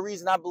sentence is the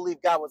reason I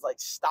believe God was like,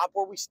 stop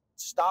where we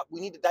stop.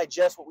 We need to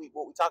digest what we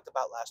talked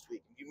about last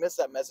week. If you missed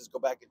that message, go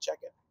back and check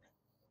it.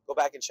 Go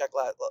back and check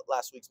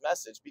last week's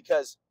message,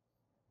 because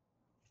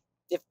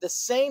if the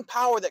same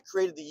power that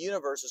created the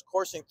universe is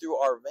coursing through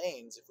our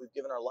veins, if we've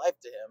given our life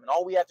to him, and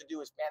all we have to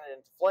do is fan it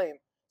into flame,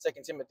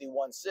 2 Timothy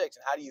 1:6, and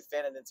how do you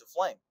fan it into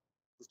flame?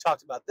 We've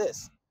talked about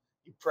this.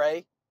 You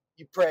pray,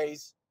 you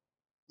praise,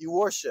 you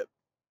worship.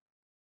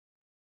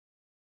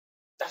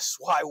 That's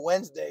why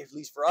Wednesday, at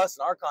least for us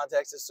in our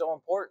context, is so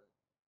important.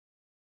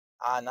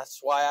 And that's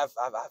why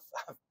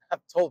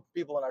I've told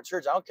people in our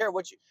church, I don't care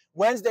what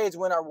Wednesday is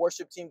when our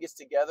worship team gets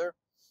together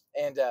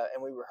and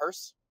we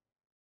rehearse.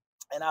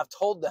 And I've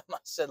told them, I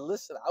said,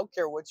 listen, I don't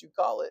care what you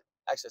call it.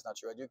 Actually, that's not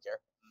true. I do care.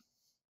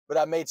 But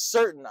I made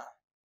certain,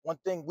 one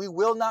thing we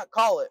will not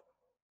call it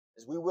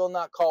is we will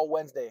not call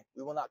Wednesday,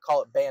 we will not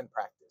call it band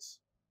practice.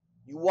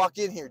 You walk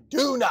in here,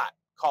 do not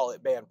call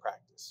it band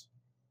practice.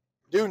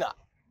 Do not.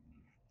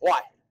 Why?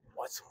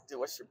 What's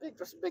the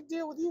big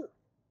deal with you?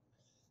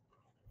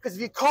 Because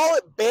if you call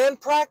it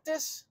band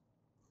practice,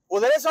 well,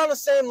 then it's on the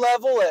same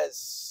level as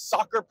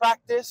soccer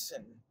practice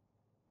and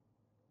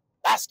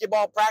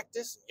basketball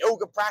practice, and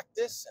yoga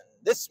practice, and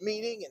this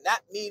meeting and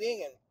that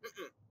meeting, and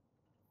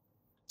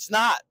it's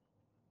not.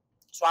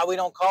 That's why we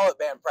don't call it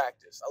band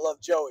practice. I love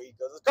Joey. He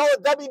goes, let's call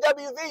it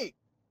WWV.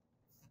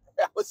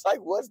 I was like,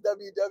 what's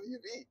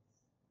WWV?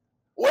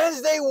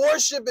 Wednesday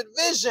Worship and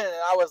Vision. And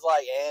I was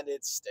like, and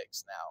it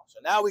sticks now. So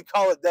now we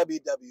call it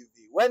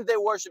WWV. Wednesday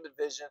Worship and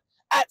Vision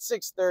at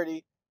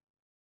 6:30.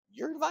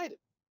 You're invited.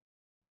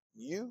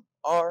 You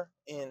are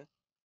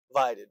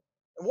invited.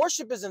 And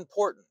worship is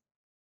important.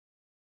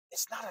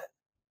 It's not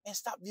man,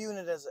 stop viewing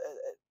it as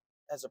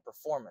a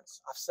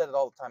performance. I've said it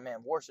all the time,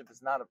 man. Worship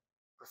is not a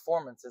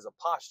performance, it's a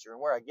posture.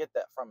 And where I get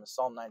that from is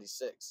Psalm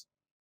 96.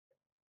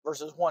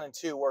 Verses 1 and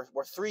 2, where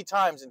 3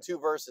 times in 2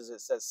 verses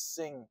it says,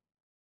 sing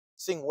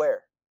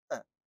where?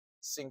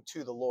 Sing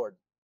to the Lord.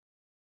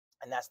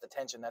 And that's the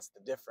tension, that's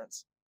the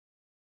difference.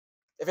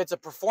 If it's a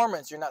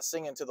performance, you're not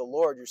singing to the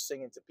Lord, you're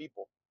singing to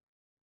people.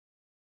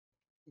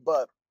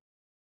 But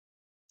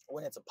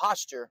when it's a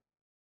posture,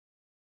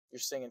 you're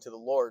singing to the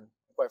Lord.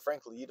 Quite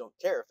frankly, you don't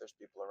care if there's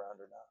people around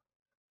or not.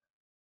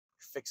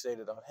 You're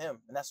fixated on Him.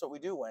 And that's what we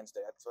do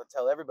Wednesday. That's what I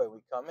tell everybody we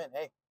come in.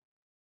 Hey,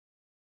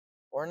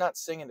 we're not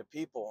singing to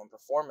people and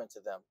performing to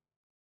them.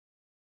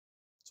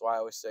 That's why I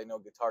always say no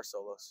guitar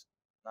solos.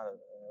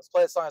 Let's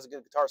play a song as a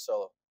good guitar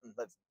solo.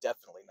 Let's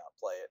definitely not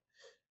play it,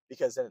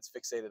 because then it's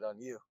fixated on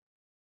you.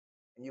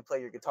 And you play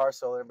your guitar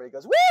solo, and everybody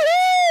goes,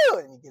 woo!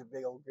 And you get a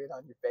big old grin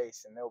on your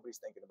face, and nobody's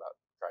thinking about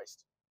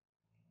Christ.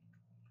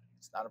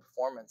 It's not a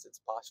performance,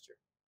 it's posture.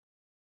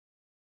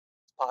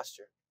 It's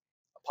posture.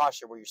 A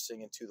posture where you're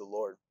singing to the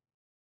Lord.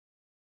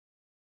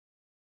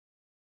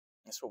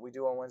 That's what we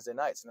do on Wednesday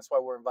nights, and that's why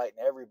we're inviting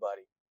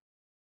everybody.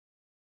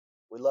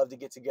 We love to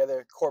get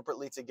together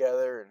corporately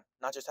together and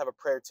not just have a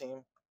prayer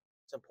team.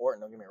 It's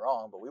important, don't get me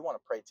wrong, but we want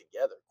to pray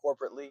together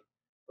corporately.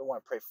 We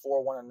want to pray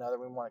for one another.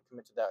 We want to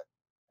commit to that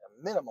at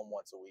a minimum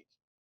once a week.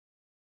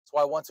 That's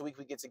why once a week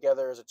we get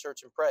together as a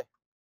church and pray.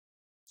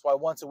 That's why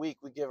once a week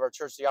we give our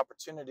church the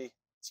opportunity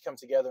to come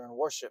together and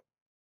worship.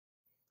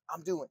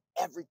 I'm doing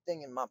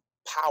everything in my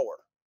power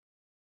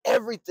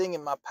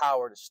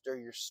to stir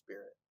your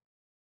spirit,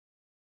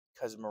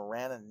 because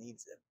Marana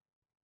needs it.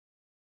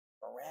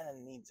 Marana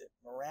needs it.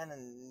 Marana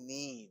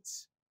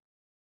needs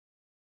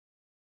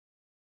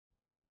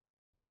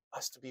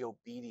us to be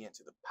obedient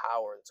to the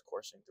power that's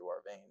coursing through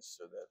our veins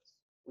so that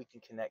we can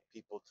connect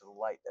people to the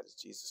light that is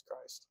Jesus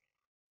Christ.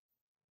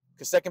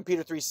 Because 2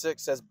 Peter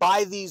 3:6 says,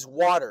 by these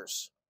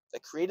waters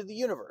that created the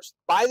universe,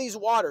 by these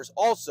waters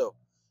also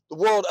the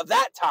world of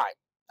that time,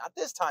 not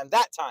this time,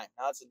 that time.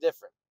 Now that's a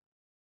different.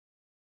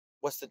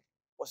 What's the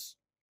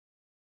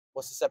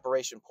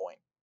separation point?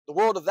 The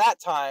world of that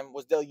time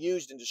was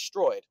deluged and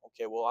destroyed.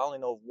 Okay, well, I only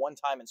know of one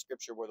time in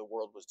Scripture where the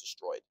world was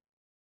destroyed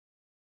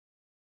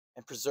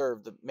and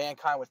preserved.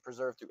 Mankind was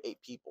preserved through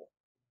 8 people.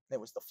 And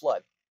it was the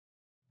flood.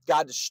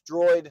 God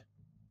destroyed.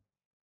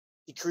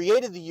 He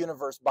created the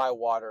universe by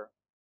water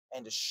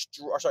and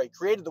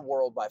created the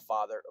world by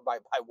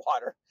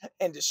water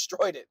and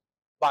destroyed it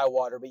by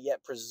water, but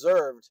yet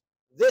preserved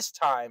this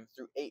time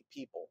through 8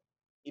 people.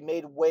 He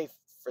made way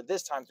for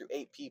this time through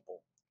 8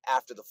 people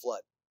after the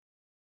flood.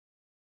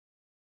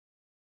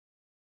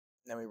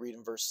 And then we read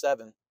in verse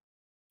 7,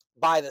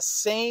 by the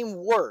same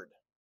word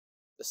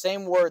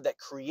that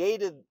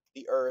created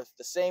the earth,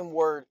 the same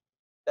word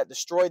that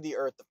destroyed the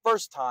earth the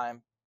first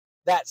time,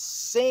 that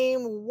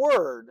same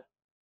word,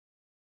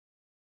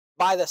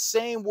 by the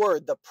same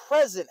word, the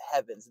present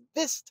heavens,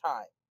 this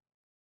time,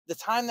 the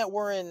time that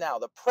we're in now,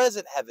 the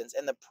present heavens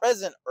and the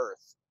present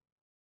earth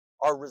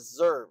are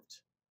reserved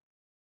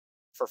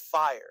for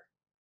fire,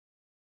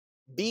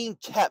 being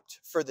kept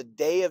for the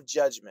day of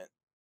judgment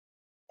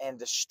and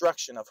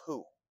destruction of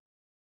who?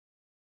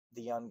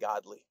 The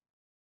ungodly.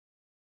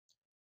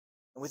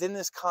 And within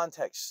this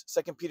context,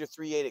 2 Peter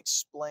 3:8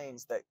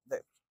 explains that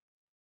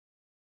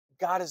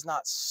God is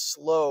not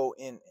slow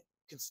in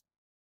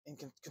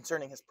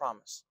concerning His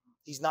promise.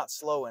 He's not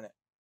slow in it.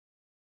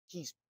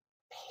 He's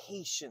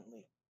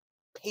patiently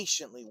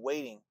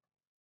waiting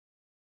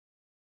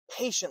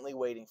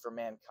for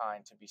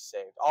mankind to be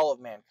saved. All of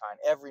mankind,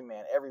 every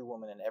man, every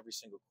woman, and every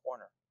single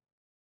corner.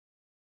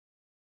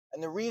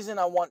 And the reason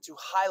I want to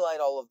highlight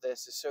all of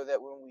this is so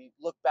that when we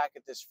look back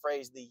at this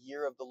phrase, the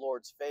year of the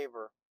Lord's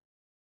favor,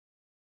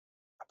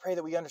 I pray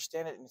that we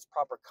understand it in its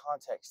proper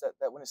context.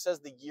 That when it says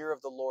the year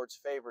of the Lord's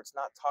favor, it's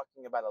not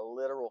talking about a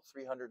literal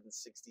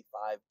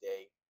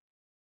 365-day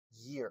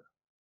year.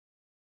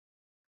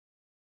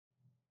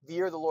 The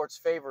year of the Lord's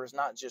favor is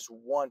not just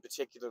one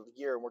particular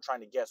year and we're trying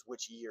to guess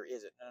which year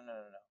is it. No.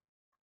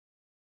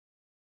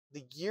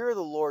 The year of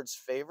the Lord's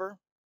favor,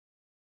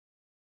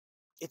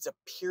 it's a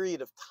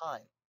period of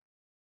time.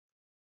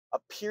 A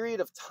period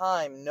of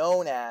time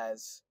known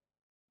as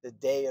the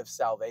day of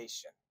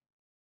salvation.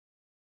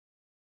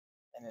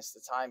 And it's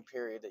the time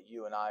period that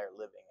you and I are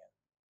living in.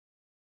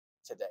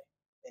 today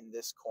in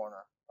this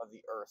corner of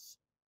the earth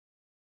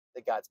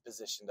that God's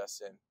positioned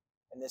us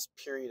in this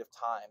period of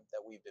time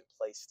that we've been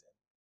placed in.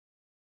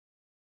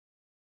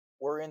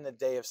 We're in the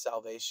day of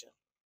salvation.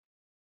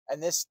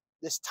 And this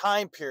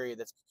time period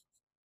that's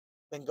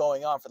been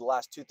going on for the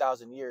last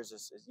 2,000 years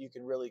is you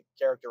can really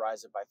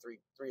characterize it by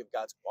three of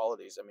God's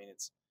qualities. I mean,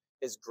 it's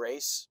his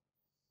grace,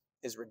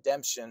 his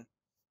redemption,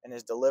 and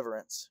his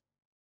deliverance.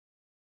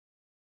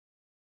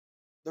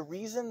 The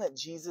reason that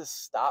Jesus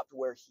stopped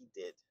where he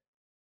did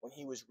when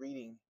he was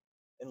reading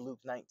in Luke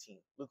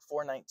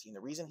 4:19,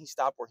 the reason he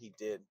stopped where he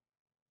did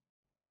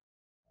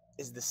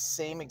is the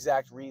same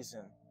exact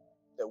reason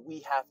that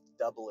we have to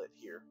double it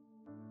here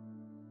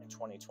in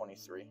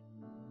 2023.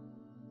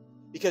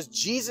 Because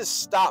Jesus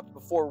stopped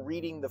before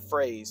reading the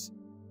phrase,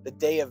 the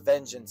day of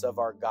vengeance of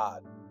our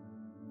God.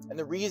 And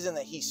the reason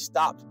that he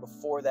stopped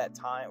before that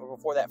time, or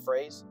before that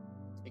phrase,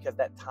 is because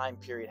that time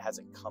period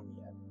hasn't come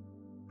yet.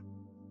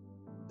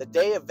 The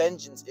day of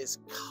vengeance is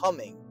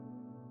coming.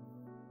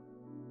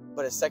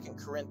 But as 2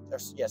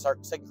 Corinthians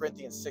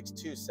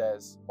 6:2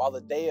 says, while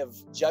the day of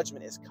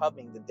judgment is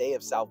coming, the day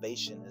of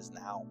salvation is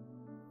now.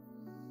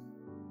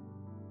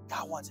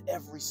 God wants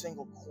every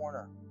single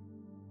corner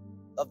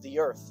of the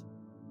earth,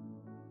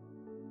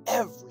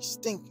 every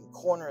stinking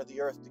corner of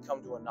the earth, to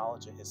come to a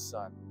knowledge of his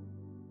Son,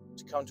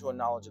 to come to a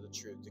knowledge of the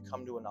truth, to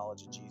come to a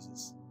knowledge of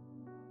Jesus.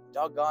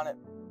 Doggone it,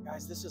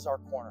 guys, this is our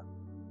corner.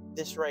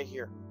 This right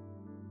here.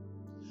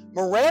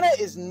 Marana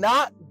is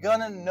not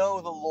gonna know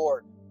the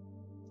Lord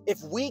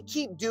if we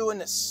keep doing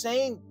the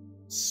same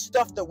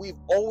stuff that we've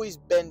always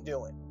been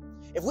doing.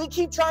 If we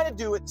keep trying to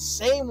do it the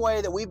same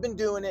way that we've been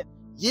doing it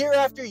year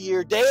after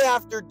year, day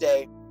after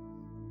day,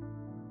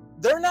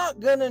 they're not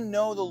gonna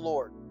know the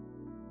Lord.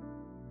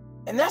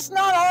 And that's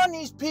not on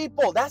these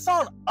people. That's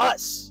on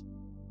us.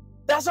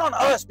 That's on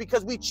us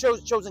because we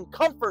chosen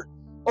comfort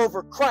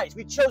over Christ.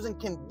 We've chosen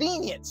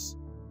convenience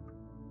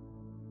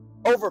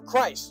over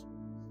Christ.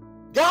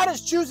 God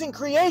is choosing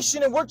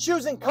creation and we're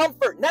choosing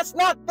comfort. And that's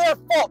not their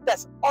fault.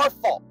 That's our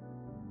fault.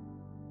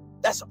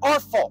 That's our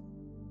fault.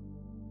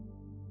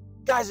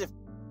 Guys, if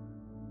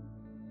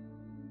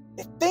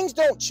things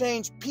don't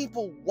change,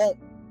 people won't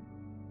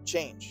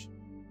change.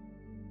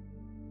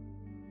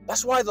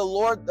 That's why the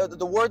word that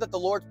the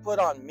Lord's put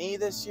on me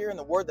this year and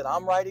the word that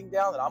I'm writing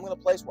down, that I'm going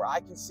to place where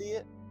I can see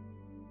it,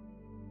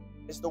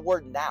 is the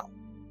word now.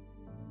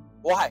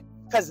 Why?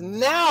 Because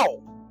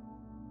now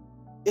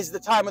is the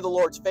time of the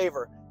Lord's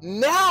favor.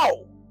 Now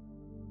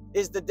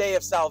is the day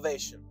of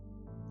salvation.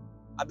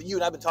 You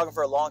and I have been talking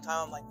for a long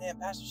time. I'm like, man,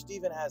 Pastor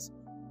Stephen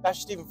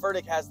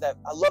Furtick has that.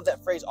 I love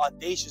that phrase,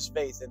 audacious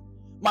faith. And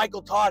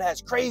Michael Todd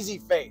has crazy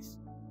faith.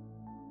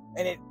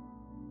 And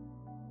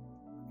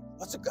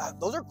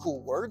those are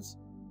cool words.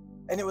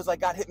 And it was like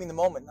God hit me in the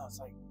moment. No, it's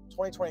like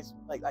 2020,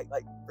 like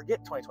forget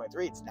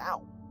 2023. It's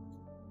now.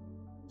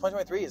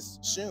 2023 is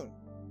soon,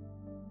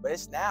 but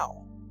it's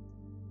now.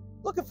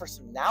 Looking for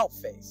some now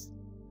faith.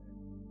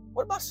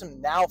 What about some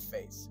now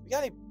faith?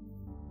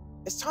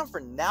 It's time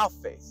for now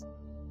faith.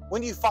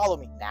 When do you follow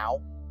me?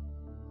 Now.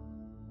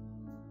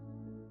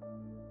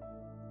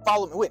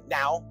 Follow me. Wait,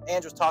 now.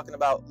 Andrew was talking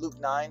about Luke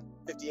 9,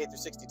 58 through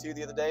 62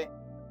 the other day.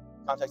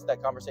 Context of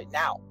that conversation.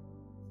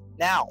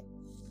 Now.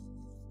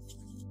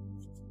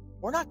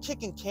 We're not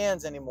kicking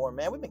cans anymore,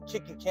 man. We've been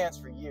kicking cans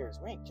for years.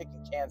 We ain't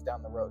kicking cans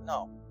down the road.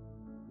 No.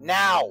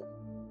 Now.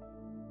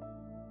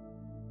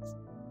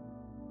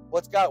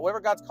 Whatever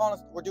God's calling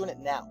us, we're doing it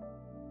now.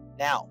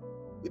 Now.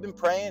 We've been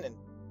praying, and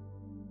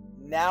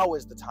now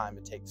is the time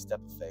to take the step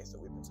of faith that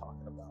we've been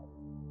talking about.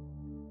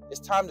 It's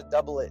time to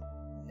double it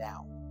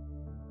now.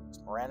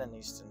 Because Miranda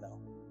needs to know.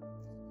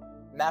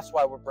 And that's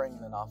why we're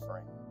bringing an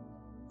offering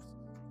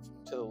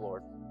to the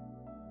Lord.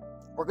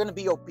 We're going to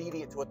be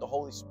obedient to what the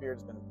Holy Spirit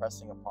has been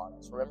impressing upon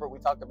us. Remember, we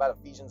talked about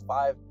Ephesians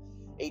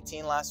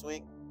 5:18 last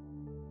week?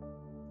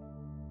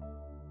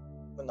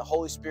 When the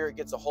Holy Spirit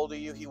gets a hold of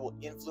you, he will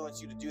influence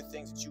you to do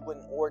things that you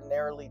wouldn't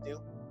ordinarily do.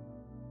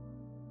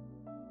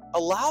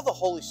 Allow the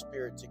Holy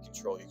Spirit to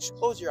control you. Just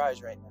close your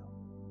eyes right now.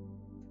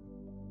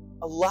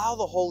 Allow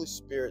the Holy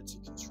Spirit to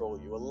control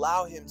you.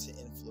 Allow him to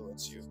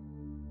influence you.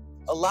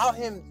 Allow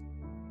him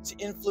to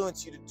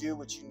influence you to do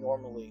what you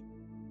normally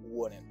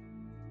wouldn't.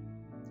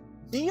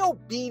 Be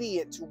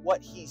obedient to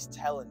what he's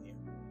telling you.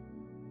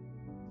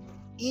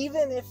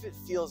 Even if it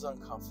feels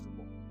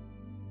uncomfortable.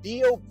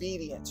 Be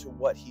obedient to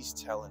what he's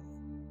telling you.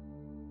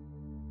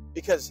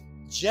 Because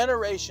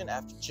generation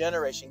after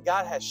generation,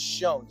 God has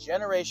shown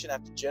generation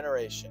after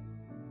generation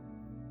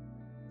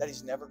that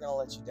he's never going to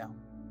let you down.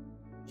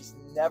 He's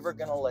never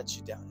going to let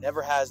you down.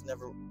 Never has,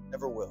 never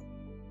will.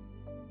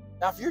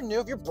 Now, if you're new,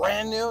 if you're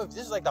brand new, if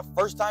this is like the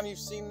first time you've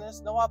seen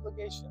this, no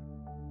obligation.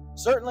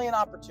 Certainly an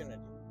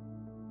opportunity.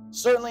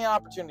 Certainly an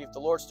opportunity if the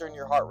Lord's stirring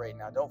your heart right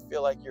now. Don't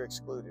feel like you're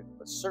excluded,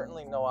 but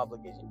certainly no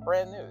obligation.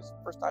 Brand new. It's the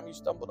first time you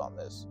stumbled on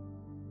this.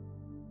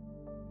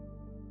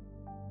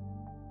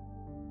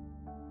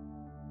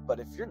 But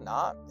if you're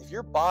not, if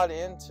you're bought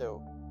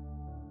into,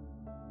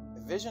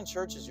 if Vision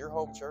Church is your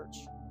home church,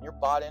 you're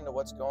bought into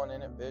what's going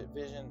in at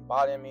Vision,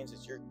 bought in means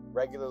that you're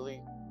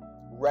regularly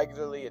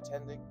regularly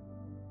attending.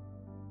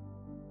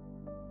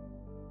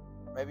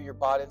 Maybe you're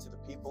bought into the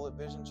people at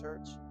Vision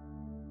Church.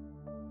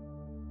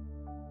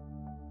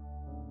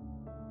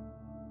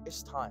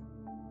 It's time.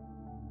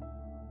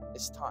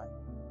 It's time.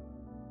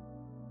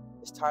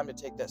 It's time to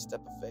take that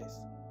step of faith.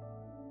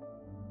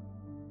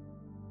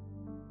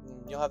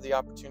 And you'll have the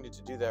opportunity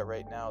to do that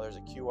right now. There's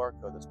a QR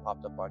code that's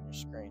popped up on your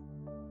screen.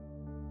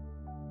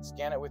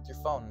 Scan it with your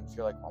phone. If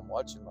you're like, I'm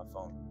watching my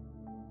phone,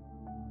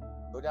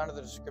 go down to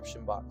the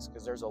description box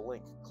because there's a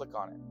link. Click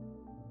on it.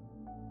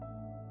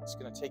 It's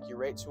going to take you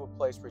right to a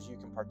place where you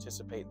can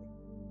participate in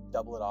the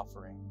Double It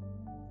offering.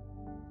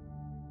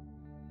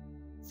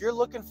 If you're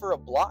looking for a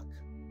block,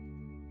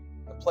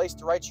 a place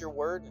to write your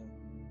word, and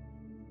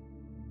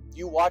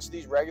you watch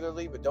these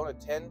regularly but don't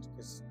attend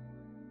because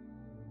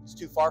it's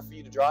too far for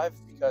you to drive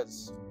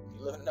because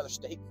you live in another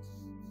state,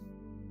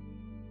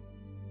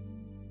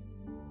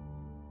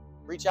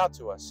 reach out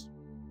to us.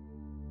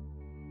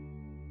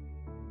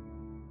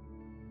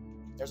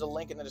 There's a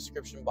link in the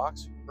description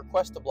box.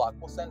 Request a block.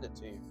 We'll send it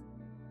to you.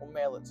 We'll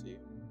mail it to you.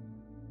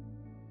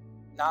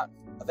 Not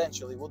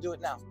eventually. We'll do it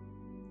now.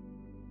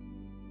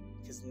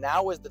 Because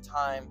now is the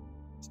time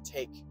to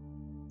take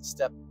the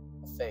step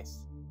of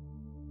faith.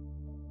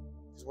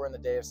 Because we're in the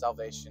day of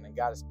salvation, and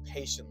God is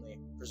patiently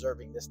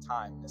preserving this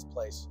time, this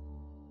place,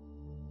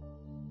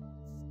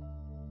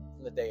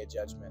 from the day of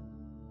judgment.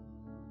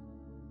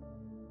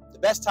 The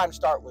best time to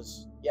start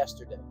was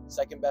yesterday. The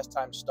second best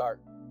time to start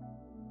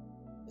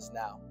is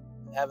now.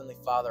 And Heavenly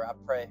Father, I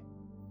pray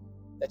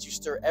that you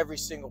stir every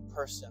single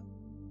person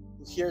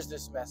who hears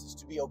this message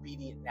to be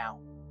obedient now.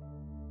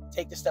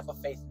 Take the step of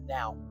faith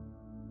now.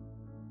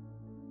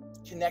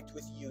 Connect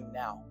with you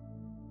now,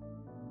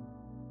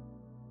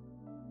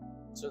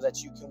 so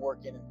that you can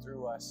work in and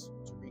through us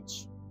to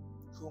reach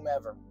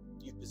whomever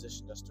you've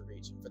positioned us to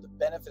reach. And for the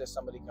benefit of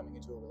somebody coming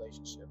into a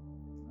relationship,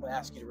 I'm going to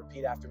ask you to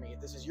repeat after me. If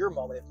this is your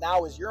moment, if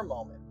now is your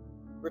moment,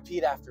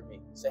 repeat after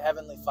me. Say,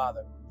 Heavenly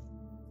Father,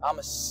 I'm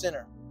a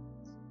sinner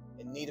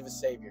in need of a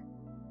Savior.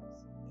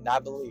 And I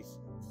believe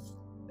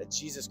that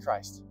Jesus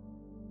Christ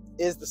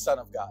is the Son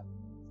of God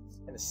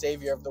and the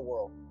Savior of the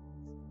world.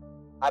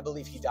 I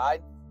believe He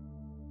died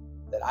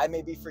that I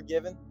may be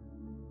forgiven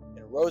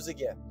and rose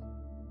again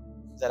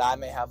that I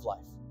may have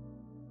life.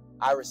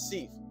 I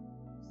receive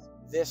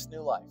this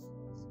new life.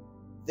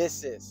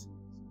 This is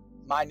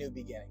my new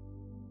beginning.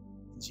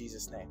 In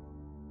Jesus' name,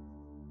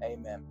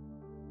 amen.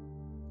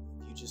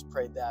 If you just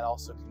prayed that,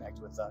 also connect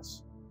with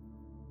us,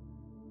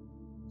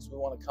 because we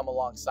want to come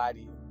alongside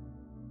of you.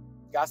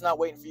 God's not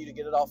waiting for you to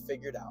get it all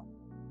figured out.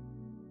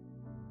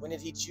 When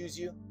did He choose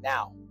you?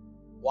 Now.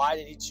 Why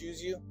did He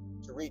choose you?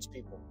 To reach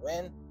people.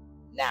 When?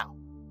 Now.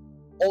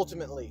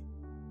 Ultimately,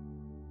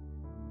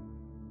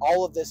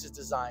 all of this is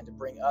designed to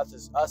bring us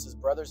as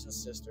brothers and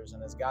sisters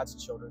and as God's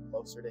children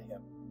closer to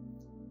Him.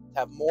 To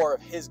have more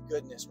of His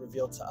goodness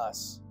revealed to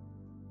us.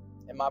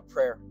 And my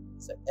prayer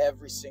is that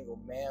every single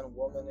man,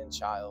 woman, and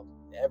child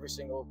in every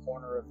single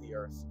corner of the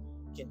earth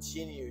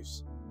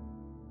continues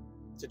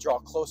to draw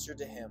closer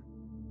to Him.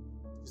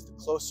 Because the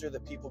closer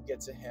that people get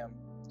to Him,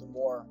 the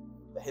more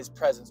that His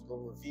presence will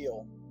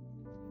reveal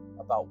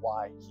about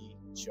why He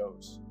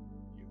chose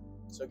you.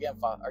 So again,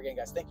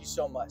 guys, thank you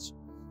so much.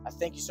 I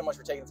thank you so much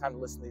for taking the time to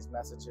listen to these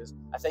messages.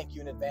 I thank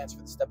you in advance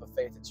for the step of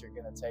faith that you're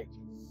going to take.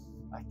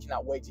 I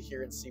cannot wait to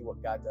hear and see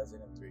what God does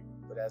in and through you.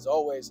 But as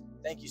always,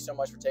 thank you so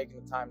much for taking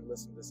the time to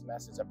listen to this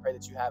message. I pray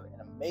that you have an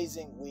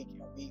amazing week,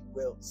 and we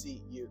will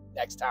see you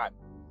next time.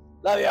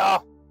 Love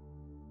y'all.